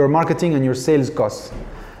 your marketing and your sales costs.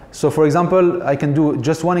 So for example, I can do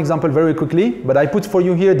just one example very quickly, but I put for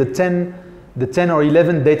you here the 10 or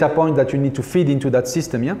 11 data points that you need to feed into that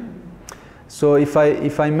system, yeah? So if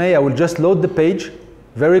I may, I will just load the page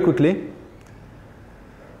very quickly.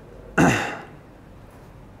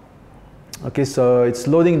 Okay, so it's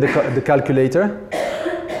loading the calculator.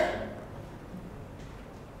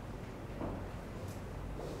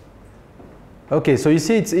 Okay, so you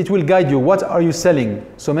see it will guide you. What are you selling?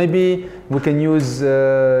 So maybe we can use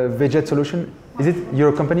Veget Solution. Is it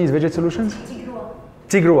your company is Veget Solutions? Tigrua.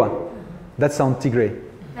 Tigrua. That sounds Tigray.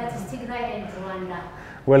 That is Tigray and Rwanda.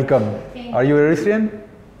 Welcome. Are you Eritrean?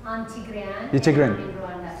 I'm Tigrayan. You're Tigrayan. I'm in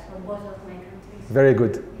Rwanda, so both of my countries. Very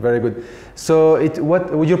good, very good. So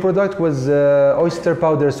what your product was oyster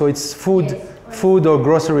powder. So it's food, Yes, food or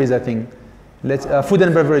groceries, I think. Food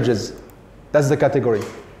and beverages. That's the category.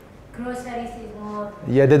 Groceries is more.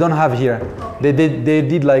 Yeah, they don't have here. Okay. They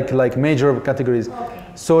did like major categories. Okay.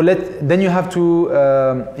 So then you have to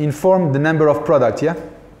inform the number of products. Yeah. You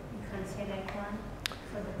can say like one.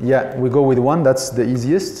 Yeah, we go with one. That's the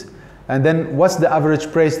easiest. And then what's the average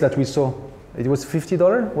price that we saw? It was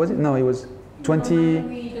 $50, was it? No, it was 20.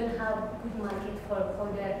 We don't have good market for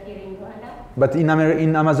powder here in Rwanda. But in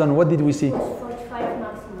Amazon, what did we see? It was 45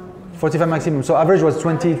 maximum. 45 maximum. So average was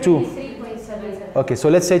 22. 23.77. Okay, so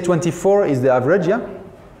let's say 24 is the average, yeah?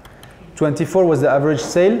 24 was the average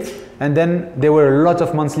sale, and then there were a lot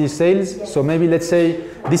of monthly sales. Yes. So maybe let's say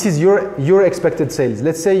this is your expected sales.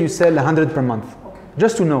 Let's say you sell 100 per month,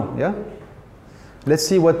 just to know, yeah? Let's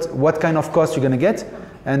see what kind of cost you're gonna get,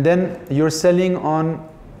 and then you're selling on,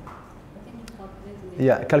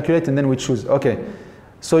 yeah, calculate and then we choose. Okay,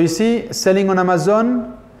 so you see, selling on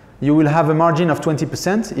Amazon, you will have a margin of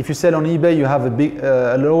 20%. If you sell on eBay, you have a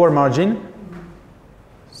lower margin.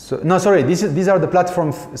 So, no, sorry, these are the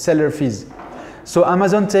platform seller fees. So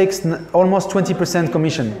Amazon takes almost 20%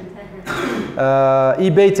 commission.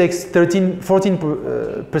 eBay takes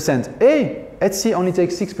 14%. Hey, Etsy only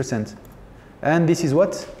takes 6%. And this is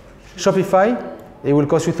what? Shopify, it will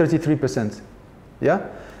cost you 33%. Yeah?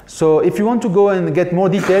 So if you want to go and get more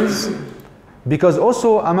details, because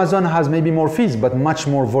also Amazon has maybe more fees, but much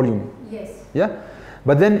more volume. Yes. Yeah?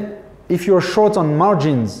 But then if you're short on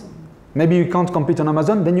margins, maybe you can't compete on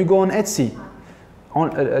Amazon, then you go on Etsy.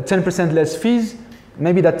 On 10% less fees,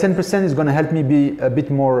 maybe that 10% is going to help me be a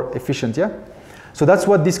bit more efficient. Yeah? So that's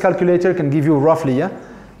what this calculator can give you roughly. Yeah?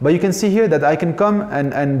 But you can see here that I can come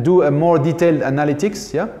and do a more detailed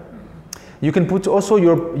analytics. Yeah? You can put also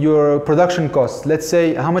your production costs. Let's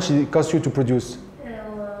say how much it costs you to produce.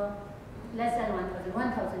 Less than 1,000.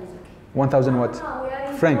 1,000 is okay. 1,000 what? No, we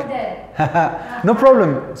are in Franc. powder. No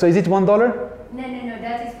problem. So is it $1? No,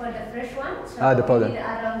 that is for the fresh one. So the powder. we need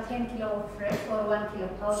around 10 kilo of fresh for 1 kilo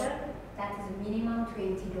powder. That is minimum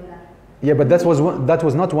 $20. Yeah, but that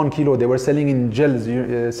was not 1 kilo. They were selling in gels,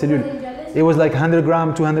 It was like 100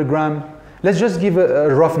 gram, 200 gram. Let's just give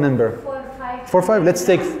a rough number. 4, 5. For 5, let's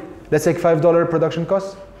take $5 production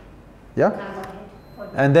cost. Yeah?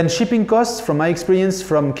 And then shipping costs, from my experience,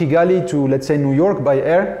 from Kigali to, let's say, New York by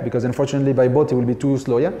air, because unfortunately by boat it will be too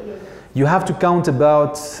slow, yeah? You have to count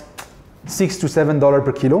about $6 to $7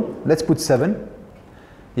 per kilo. Let's put 7.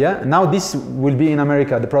 Yeah? Now this will be in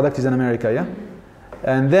America. The product is in America, yeah?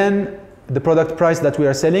 And then the product price that we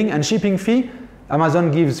are selling and shipping fee,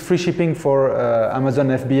 Amazon gives free shipping for Amazon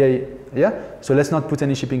FBA, yeah? So let's not put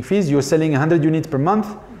any shipping fees. You're selling 100 units per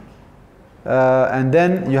month, and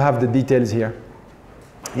then you have the details here.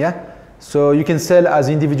 Yeah, so you can sell as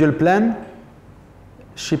individual plan.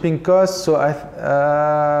 Shipping costs. So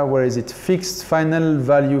where is it? Fixed final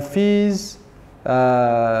value fees.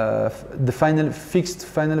 The fixed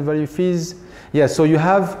final value fees. Yeah. So you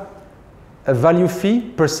have a value fee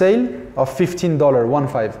per sale of $15,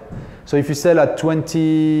 1.5. So if you sell at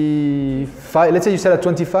 25, let's say you sell at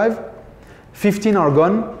 25, 15 are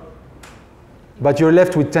gone, but you're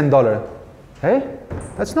left with $10. Hey,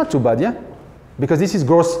 that's not too bad, yeah? Because this is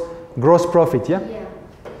gross profit, yeah? Yeah.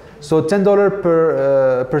 So $10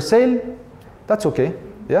 per sale, that's okay,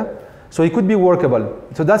 yeah? So it could be workable.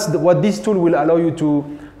 So that's what this tool will allow you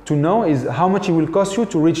to know is how much it will cost you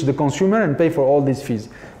to reach the consumer and pay for all these fees.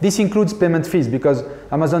 This includes payment fees because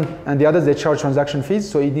Amazon and the others, they charge transaction fees,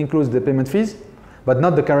 so it includes the payment fees, but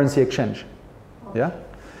not the currency exchange, yeah?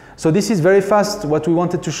 So this is very fast what we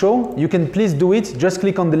wanted to show. You can please do it, just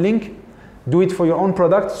click on the link, do it for your own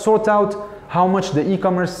product, sort out how much the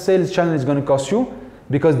e-commerce sales channel is going to cost you,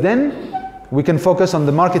 because then we can focus on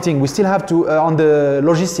the marketing. We still have to, on the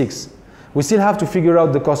logistics, we still have to figure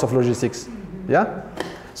out the cost of logistics, yeah?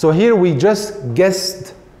 So here we just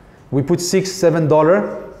guessed, we put $6,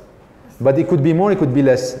 $7, but it could be more, it could be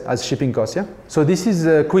less as shipping costs, yeah? So this is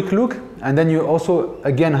a quick look, and then you also,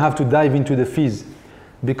 again, have to dive into the fees,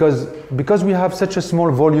 because we have such a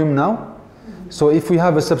small volume now. So if we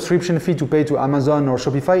have a subscription fee to pay to Amazon or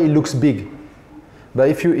Shopify, it looks big. But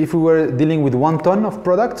if we were dealing with 1 ton of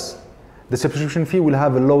products, the subscription fee will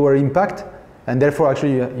have a lower impact, and therefore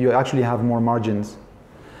actually you actually have more margins.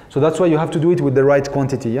 So that's why you have to do it with the right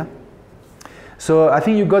quantity, yeah? So I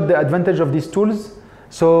think you got the advantage of these tools.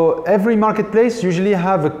 So every marketplace usually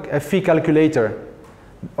have a fee calculator,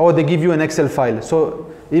 or they give you an Excel file.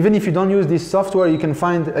 So even if you don't use this software, you can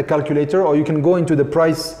find a calculator, or you can go into the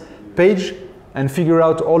price page and figure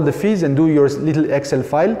out all the fees and do your little Excel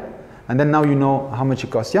file, and then now you know how much it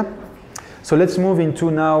costs, yeah? So let's move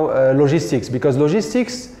into now logistics, because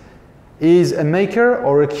logistics is a maker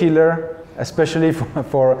or a killer, especially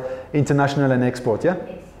for international and export, yeah?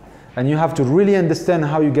 And you have to really understand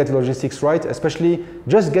how you get logistics right, especially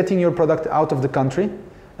just getting your product out of the country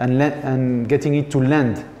and getting it to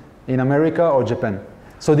land in America or Japan.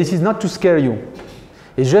 So this is not to scare you.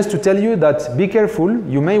 It's just to tell you that be careful.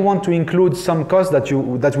 You may want to include some costs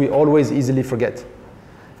that we always easily forget.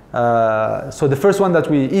 So the first one that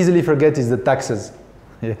we easily forget is the taxes.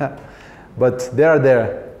 Yeah, but they are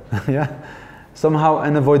there. Yeah, somehow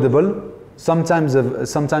unavoidable.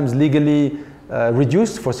 Sometimes legally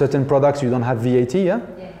reduced for certain products. You don't have VAT. Yeah?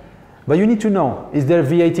 But you need to know: is there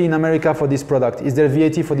VAT in America for this product? Is there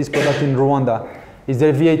VAT for this product in Rwanda? Is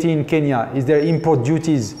there VAT in Kenya? Is there import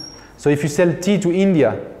duties? So if you sell tea to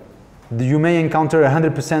India, you may encounter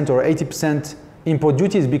 100% or 80% import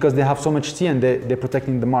duties because they have so much tea and they're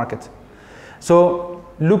protecting the market. So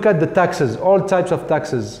look at the taxes, all types of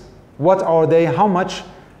taxes. What are they? How much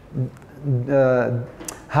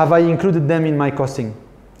have I included them in my costing?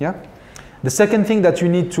 Yeah. The second thing that you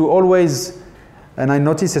need to always, and I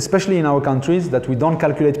notice especially in our countries that we don't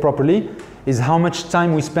calculate properly, is how much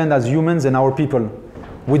time we spend as humans and our people.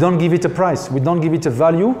 We don't give it a price, we don't give it a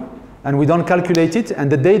value, and we don't calculate it,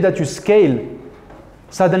 and the day that you scale,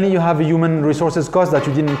 suddenly you have a human resources cost that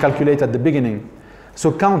you didn't calculate at the beginning.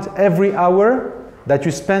 So count every hour that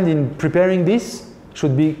you spend in preparing this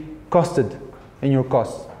should be costed in your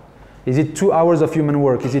costs. Is it 2 hours of human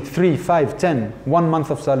work? Is it 3, 5, 10, 1 month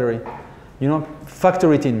of salary? You know,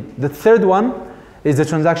 factor it in. The third one is the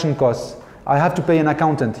transaction costs. I have to pay an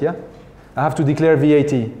accountant, yeah? I have to declare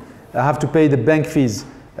VAT. I have to pay the bank fees.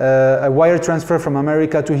 A wire transfer from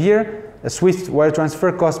America to here, a Swift wire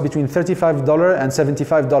transfer costs between $35 and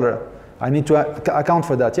 $75. I need to account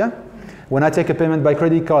for that, yeah? When I take a payment by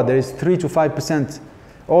credit card, there is 3 to 5%.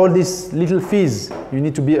 All these little fees, you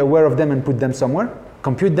need to be aware of them and put them somewhere,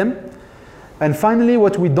 compute them. And finally,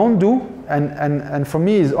 what we don't do, and for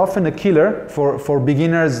me is often a killer for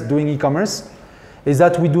beginners doing e-commerce, is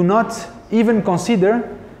that we do not even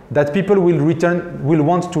consider that people will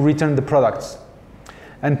want to return the products.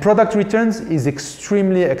 And product returns is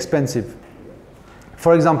extremely expensive.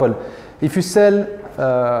 For example, if you sell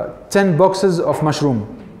 10 boxes of mushroom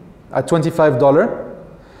at $25,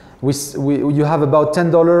 you have about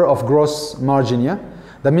 $10 of gross margin, yeah?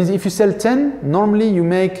 That means if you sell 10, normally you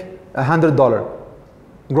make $100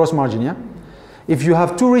 gross margin, yeah? If you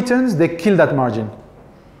have 2 returns, they kill that margin.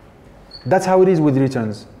 That's how it is with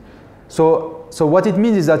returns. So what it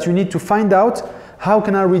means is that you need to find out, how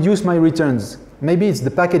can I reduce my returns? Maybe it's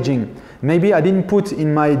the packaging. Maybe I didn't put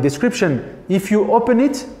in my description, if you open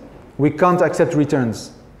it, we can't accept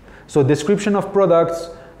returns. So description of products,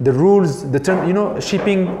 the rules, the term, you know,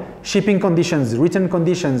 shipping conditions, return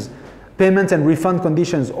conditions, payment and refund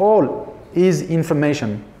conditions, all is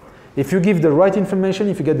information. If you give the right information,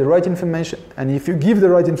 if you get the right information, and if you give the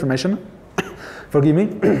right information, forgive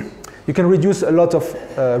me, you can reduce a lot of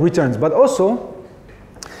returns. But also,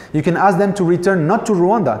 you can ask them to return not to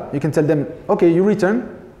Rwanda. You can tell them, okay, you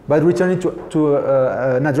return, but return it to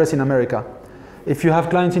an address in America. If you have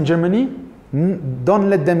clients in Germany, don't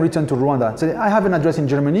let them return to Rwanda. Say, I have an address in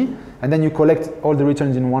Germany, and then you collect all the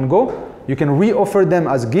returns in one go. You can re-offer them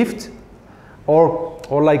as gift, or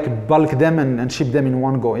like bulk them and ship them in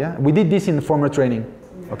one go. Yeah, we did this in former training.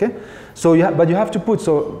 Okay, so but you have to put.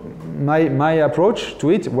 So my approach to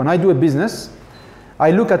it, when I do a business,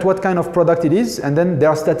 I look at what kind of product it is, and then there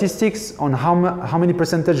are statistics on how many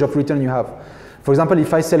percentage of return you have. For example,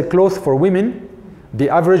 if I sell clothes for women, the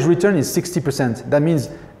average return is 60%. That means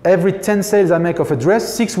every 10 sales I make of a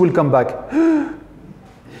dress, 6 will come back.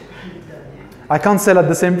 I can't sell at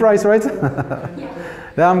the same price, right?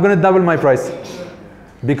 Then I'm going to double my price,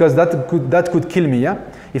 because that could kill me. Yeah.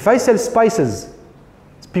 If I sell spices,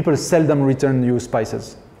 people seldom return you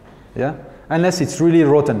spices. Yeah, unless it's really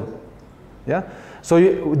rotten. Yeah.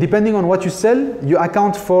 So depending on what you sell, you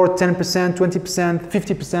account for 10%, 20%,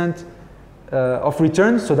 50% of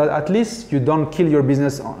returns, so that at least you don't kill your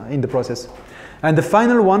business in the process. And the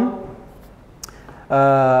final one,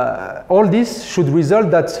 all this should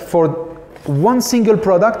result that for one single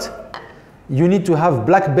product, you need to have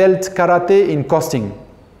black belt karate in costing.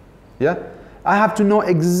 Yeah, I have to know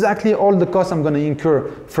exactly all the costs I'm going to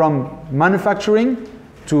incur, from manufacturing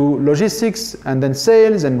to logistics, and then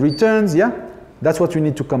sales and returns. Yeah. That's what you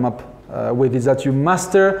need to come up with, is that you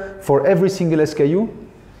master for every single SKU.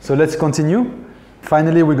 So let's continue.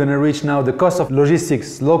 Finally, we're going to reach now the cost of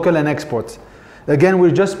logistics, local and export. Again, we're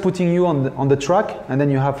just putting you on the track, and then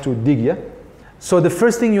you have to dig, yeah? So the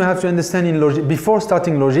first thing you have to understand before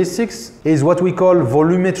starting logistics is what we call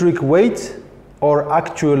volumetric weight or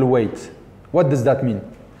actual weight. What does that mean?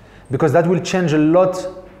 Because that will change a lot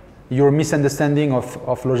your misunderstanding of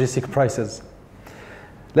logistic prices.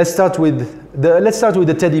 Let's start with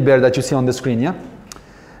the teddy bear that you see on the screen, yeah?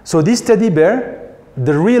 So this teddy bear,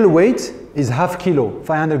 the real weight is ½ kilo,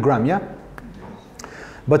 500 grams, yeah?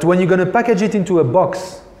 But when you're going to package it into a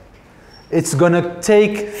box, it's going to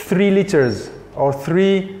take 3 liters or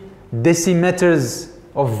 3 decimeters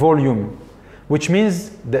of volume, which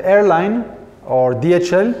means the airline or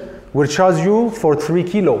DHL will charge you for 3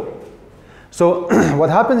 kilo. So what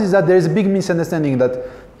happens is that there is a big misunderstanding that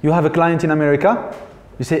you have a client in America.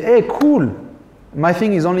 You say, hey, cool, my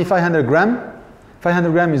thing is only 500 grams.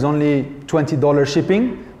 500 grams is only $20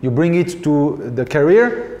 shipping. You bring it to the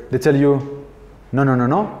carrier, they tell you, no,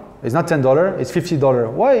 it's not $10, it's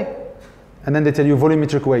 $50. Why? And then they tell you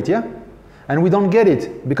volumetric weight, yeah? And we don't get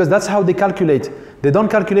it, because that's how they calculate. They don't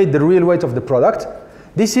calculate the real weight of the product.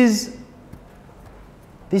 This is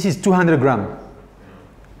 200 grams.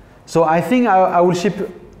 So I think I will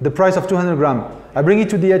ship the price of 200 grams. I bring it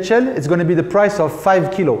to DHL, it's going to be the price of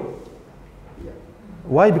 5 kilo.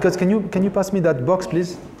 Why? Because can you pass me that box,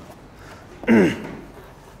 please?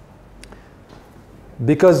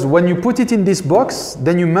 Because when you put it in this box,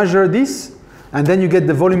 then you measure this, and then you get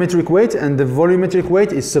the volumetric weight, and the volumetric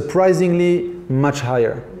weight is surprisingly much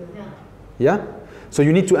higher. Yeah? So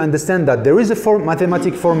you need to understand that there is a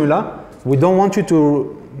mathematical formula. We don't want you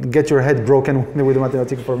to get your head broken with the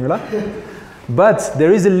mathematical formula. But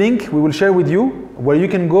there is a link we will share with you where you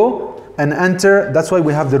can go and enter. That's why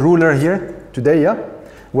we have the ruler here today, yeah?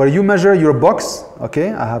 Where you measure your box.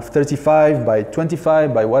 Okay, I have 35 by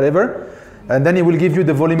 25 by whatever. And then it will give you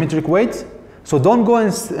the volumetric weight. So don't go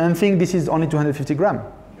and think this is only 250 grams.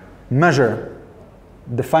 Measure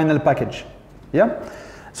the final package. Yeah?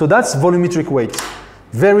 So that's volumetric weight.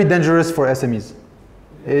 Very dangerous for SMEs.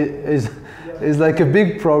 It is like a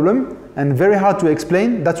big problem and very hard to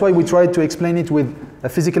explain. That's why we tried to explain it with a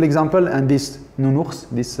physical example and this nounours,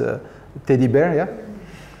 this teddy bear, yeah?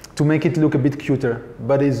 To make it look a bit cuter.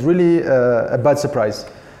 But it's really a bad surprise.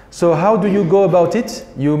 So how do you go about it?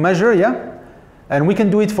 You measure, yeah? And we can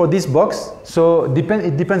do it for this box. So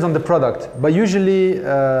it depends on the product. But usually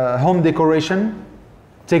home decoration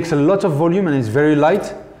takes a lot of volume and is very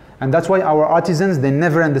light. And that's why our artisans, they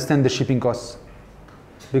never understand the shipping costs.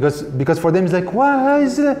 Because for them it's like, why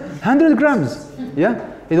is it 100 grams? Yeah?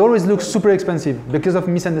 It always looks super expensive because of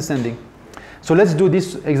misunderstanding. So let's do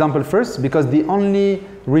this example first, because the only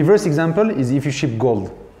reverse example is if you ship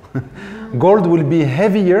gold. Gold will be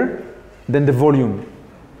heavier than the volume.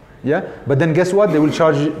 Yeah? But then guess what? They will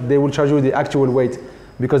charge you the actual weight,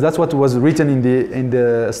 because that's what was written in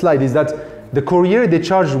the slide, is that the courier, they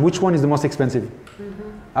charge which one is the most expensive.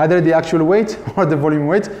 Either the actual weight or the volume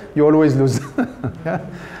weight, you always lose. Yeah?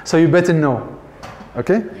 So you better know.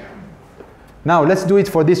 Okay? Now let's do it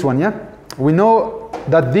for this one, yeah? We know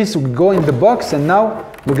that this will go in the box, and now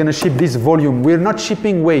we're gonna ship this volume. We're not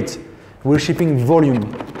shipping weight, we're shipping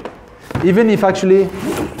volume. Even if actually,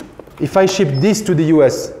 if I ship this to the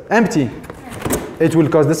US empty, it will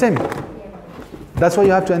cost the same. That's why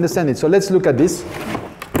you have to understand it. So let's look at this.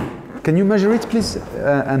 Can you measure it, please,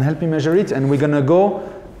 and help me measure it? And we're gonna go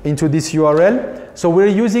into this URL. So we're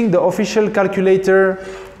using the official calculator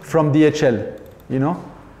from DHL, you know?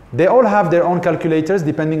 They all have their own calculators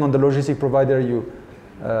depending on the logistic provider you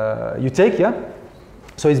take, yeah?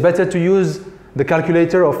 So it's better to use the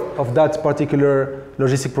calculator of that particular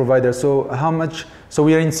logistic provider. So how much? So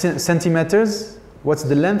we are in centimeters. What's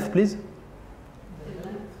the length, please? The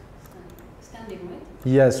length, standing, right?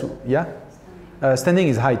 Yes, yeah? Standing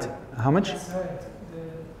is height. How much? That's right.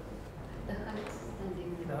 The height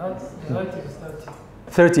standing. The height is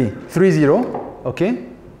 30. 30, okay.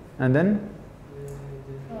 And then?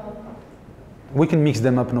 We can mix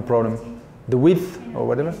them up, no problem. The width or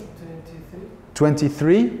whatever?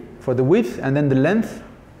 23 for the width, and then the length,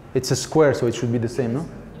 it's a square, so it should be the same, no?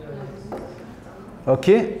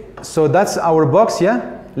 Okay, so that's our box,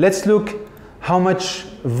 yeah? Let's look how much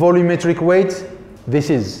volumetric weight this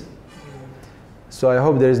is. So I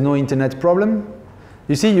hope there is no internet problem.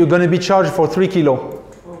 You see, you're going to be charged for 3 kilo.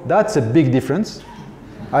 That's a big difference.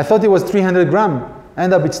 I thought it was 300 grams.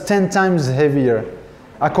 End up it's 10 times heavier,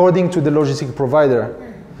 according to the logistic provider.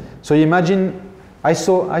 So imagine, I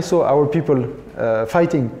saw our people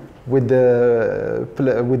fighting with the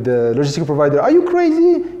logistic provider. Are you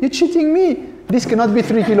crazy? You're cheating me. This cannot be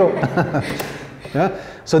 3 kilo. Yeah?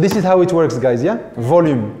 So this is how it works, guys, yeah?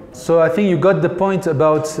 Volume. So I think you got the point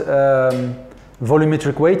about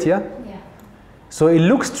volumetric weight, yeah? Yeah. So it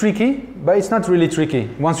looks tricky, but it's not really tricky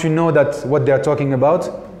once you know that what they're talking about.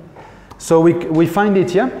 So we find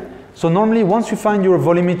it, yeah? So normally once you find your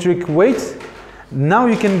volumetric weight, now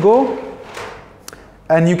you can go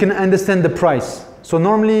and you can understand the price. So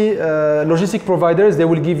normally logistic providers, they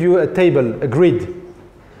will give you a table, a grid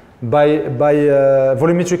by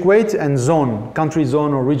volumetric weight and zone, country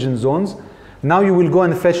zone or region zones. Now you will go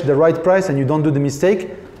and fetch the right price and you don't do the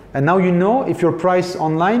mistake. And now you know if your price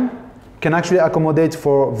online can actually accommodate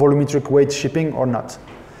for volumetric weight shipping or not.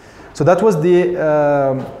 So that was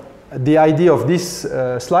the idea of this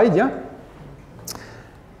slide, yeah?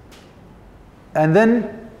 And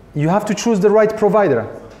then you have to choose the right provider,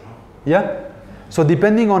 yeah? So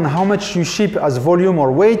depending on how much you ship as volume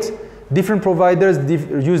or weight, different providers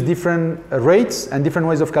use different rates and different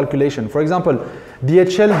ways of calculation. For example,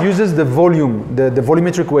 DHL uses the volume, the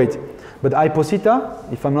volumetric weight. But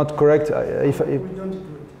Iposita, if I'm not correct,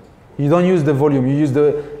 you don't use the volume, you use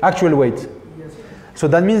the actual weight. Yes. So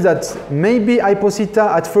that means that maybe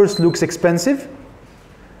Iposita at first looks expensive,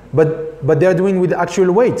 but they are doing with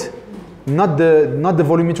actual weight, not the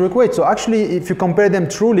volumetric weight. So actually, if you compare them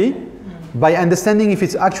truly, by understanding if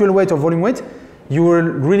it's actual weight or volume weight, you will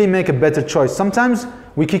really make a better choice. Sometimes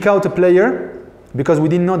we kick out a player because we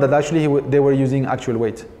didn't know that actually they were using actual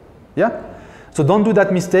weight. Yeah? So don't do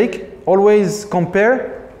that mistake. Always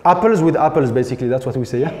compare apples with apples, basically. That's what we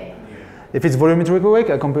say, yeah? If it's volumetric weight,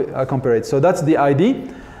 I compare it. So that's the ID.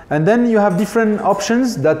 And then you have different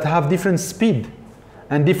options that have different speed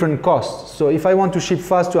and different costs. So if I want to ship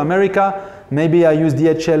fast to America, maybe I use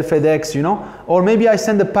DHL, FedEx, you know, or maybe I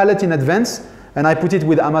send a pallet in advance and I put it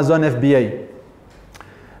with Amazon FBA.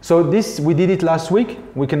 So this, we did it last week.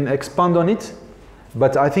 We can expand on it,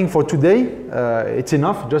 but I think for today, it's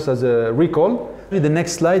enough just as a recall. The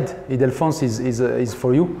next slide, Ildefonse, is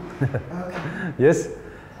for you. Yes.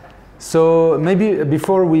 So maybe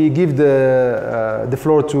before we give the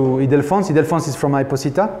floor to Ildefonse, Ildefonse is from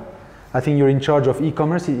Iposita. I think you're in charge of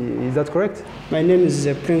e-commerce, is that correct? My name is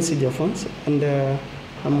Prince Ildefonse, and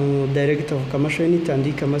I'm Director of Commercial Unit and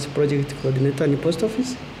E-commerce Project Coordinator in the Post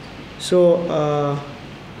Office. So,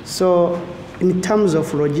 in terms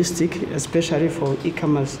of logistics, especially for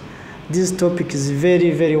e-commerce, this topic is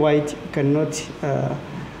very, very wide. You cannot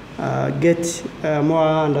get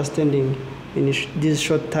more understanding in this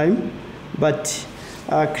short time. But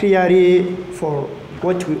clearly, for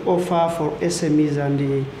what we offer for SMEs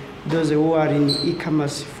and those who are in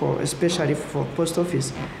e-commerce, especially for post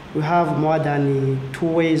office, we have more than 2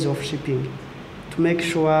 ways of shipping to make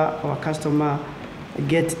sure our customer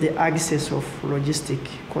get the access of logistic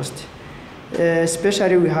cost.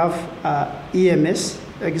 Especially we have EMS,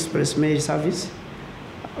 Express Mail Service,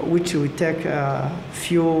 which will take a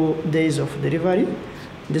few days of delivery.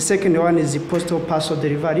 The second one is the postal parcel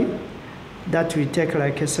delivery. That will take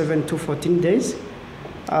like 7 to 14 days.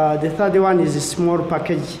 The third one is a small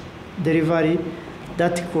package delivery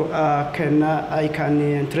that I can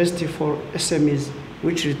interest for SMEs,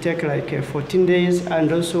 which will take like 14 days,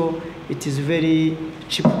 and also it is very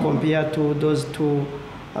cheap compared to those two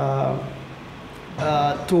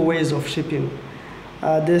ways of shipping.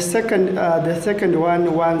 The second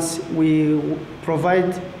one, once we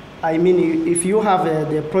provide, I mean, if you have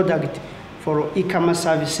the product for e-commerce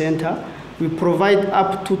service center, we provide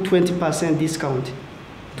up to 20% discount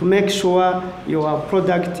to make sure your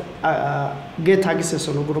product get access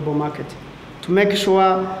on the global market, to make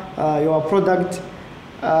sure your product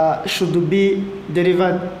should be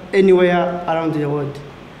delivered anywhere around the world.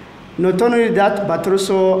 Not only that, but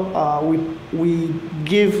also we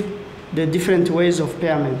give the different ways of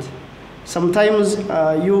payment. Sometimes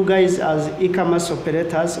you guys as e-commerce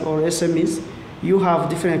operators or SMEs, you have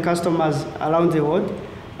different customers around the world,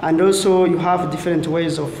 and also you have different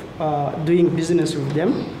ways of doing business with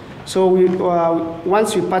them. So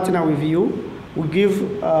once we partner with you, we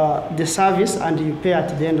give the service and you pay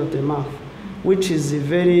at the end of the month, which is a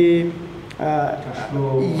very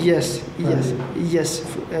yes,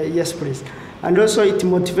 please. And also it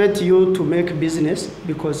motivates you to make business,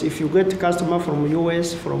 because if you get a customer from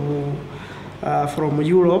US, from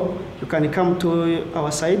Europe, you can come to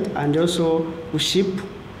our site, and also we ship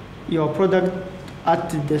your product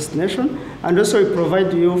at the destination, and also we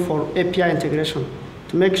provide you for API integration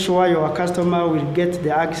to make sure your customer will get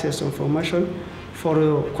the access information for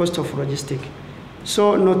the cost of logistics.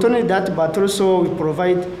 So not only that, but also we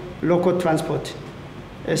provide local transport,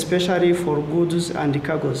 especially for goods and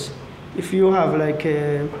cargos. If you have like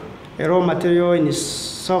a raw material in the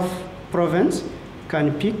South Province,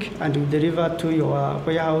 can pick and you deliver to your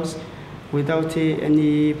warehouse without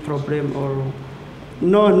any problem or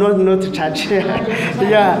not charge.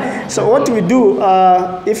 Yeah. So what we do,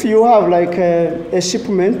 if you have like a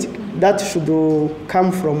shipment that should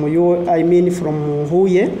come from you, I mean from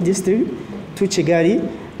Huye district to Kigali,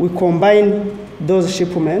 we combine those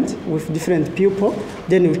shipments with different people,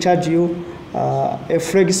 then we charge you a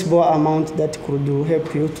flexible amount that could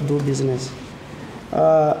help you to do business.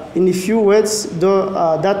 In a few words,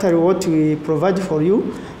 that are what we provide for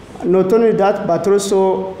you. Not only that, but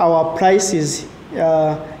also our prices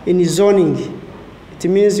in zoning. It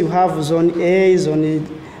means you have zone A, zone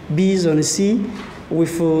B, zone C,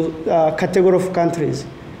 with category of countries.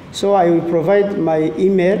 So I will provide my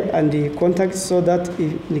email and the contact, so that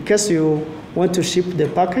in case you want to ship the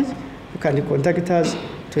package, you can contact us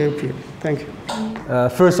to help you. Thank you.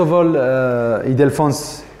 First of all,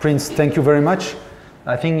 Ildefonse, Prince, thank you very much.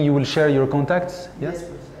 I think you will share your contacts. Yes,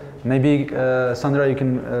 please. Maybe Sandra, you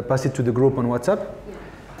can pass it to the group on WhatsApp. Yeah.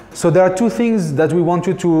 So there are two things that we want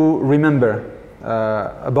you to remember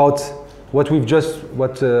about what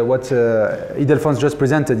Ildefonse just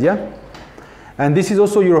presented. Yeah, and this is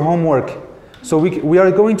also your homework. So we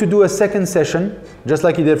are going to do a second session, just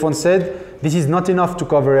like Ildefonse said. This is not enough to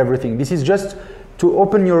cover everything. This is just to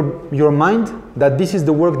open your mind that this is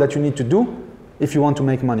the work that you need to do if you want to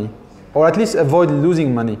make money, or at least avoid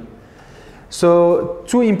losing money. So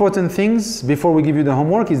two important things before we give you the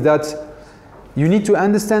homework is that you need to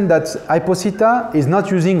understand that Iposita is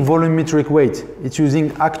not using volumetric weight, it's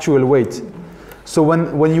using actual weight. So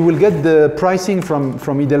when you will get the pricing from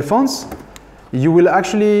Idelfonse, you will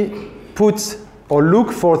actually put or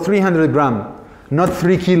look for 300 gram, not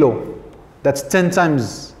 3 kilo. That's 10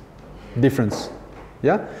 times difference.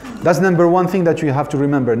 Yeah? That's number one thing that you have to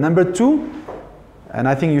remember. Number two, and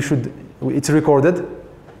I think you should, it's recorded.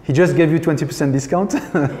 He just gave you 20% discount.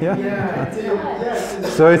 Yeah?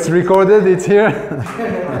 So it's recorded, it's here.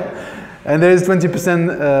 And there is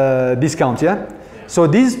 20% discount, yeah? So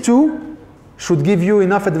these two should give you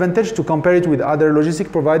enough advantage to compare it with other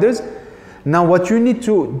logistic providers. Now what you need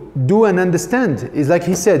to do and understand is, like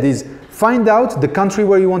he said, is find out the country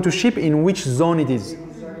where you want to ship, in which zone it is.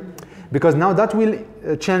 Because now that will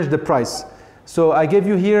change the price. So I gave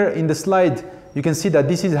you here in the slide, you can see that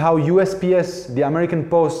this is how USPS, the American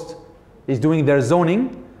Post, is doing their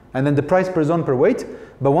zoning, and then the price per zone per weight.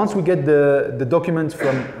 But once we get the document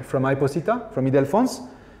from Iposita, from Idelfonse,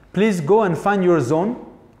 please go and find your zone,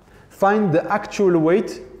 find the actual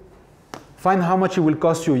weight, find how much it will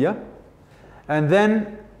cost you, yeah? And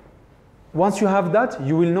then once you have that,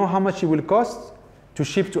 you will know how much it will cost to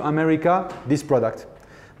ship to America this product.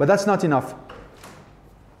 But that's not enough.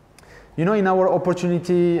 You know, in our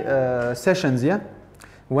opportunity sessions, yeah,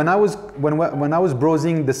 when I was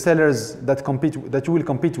browsing the sellers that you will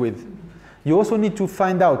compete with, you also need to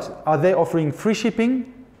find out, are they offering free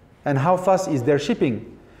shipping, and how fast is their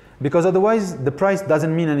shipping? Because otherwise the price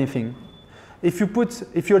doesn't mean anything. If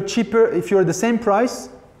you're cheaper, if you're the same price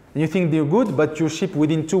and you think they're good, but you ship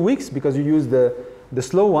within 2 weeks because you use the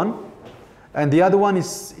slow one, and the other one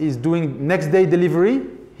is doing next day delivery,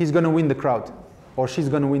 he's going to win the crowd, or she's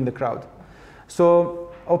going to win the crowd.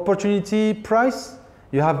 So opportunity price,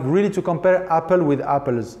 you have really to compare apple with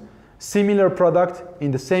apples. Similar product in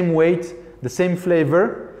the same weight, the same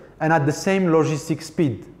flavor, and at the same logistic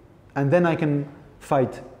speed. And then I can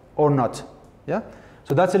fight or not. Yeah?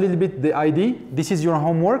 So that's a little bit the idea. This is your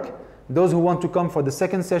homework. Those who want to come for the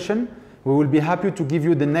second session, we will be happy to give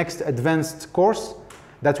you the next advanced course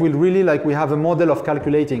that will really, like, we have a model of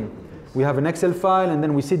calculating. We have an Excel file, and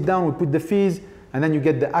then we sit down, we put the fees, and then you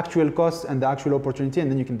get the actual cost and the actual opportunity,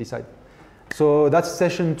 and then you can decide. So that's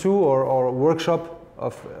session 2 or workshop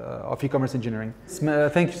of e-commerce engineering.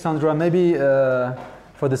 Thank you, Sandra. Maybe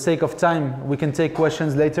for the sake of time, we can take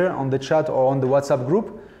questions later on the chat or on the WhatsApp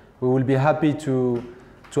group. We will be happy to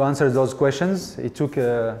answer those questions. It took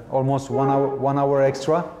almost 1 hour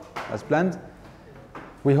extra as planned.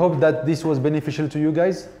 We hope that this was beneficial to you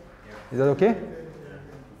guys. Is that okay?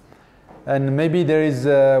 And maybe there is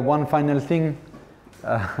one final thing,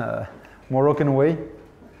 Moroccan way,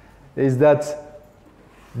 is that,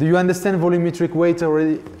 do you understand volumetric weight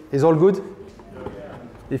already? Is all good?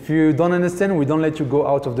 If you don't understand, we don't let you go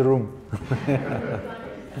out of the room.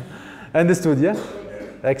 Understood, yeah?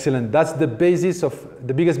 Excellent. That's the basis of,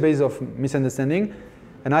 the biggest basis of misunderstanding.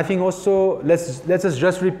 And I think also, let's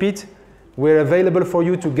just repeat, we're available for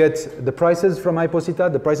you to get the prices from Iposita,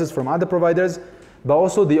 the prices from other providers, but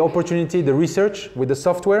also the opportunity, the research with the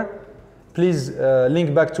software. Please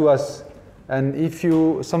link back to us. And if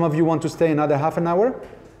some of you want to stay another half an hour,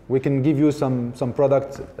 we can give you some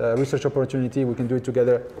product research opportunity. We can do it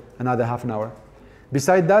together another half an hour.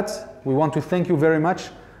 Beside that, we want to thank you very much,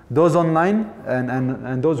 those online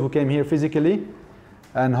and those who came here physically.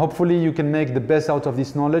 And hopefully you can make the best out of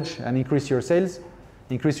this knowledge and increase your sales,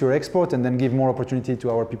 increase your export, and then give more opportunity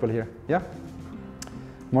to our people here. Yeah?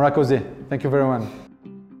 Morakoze, thank you very much.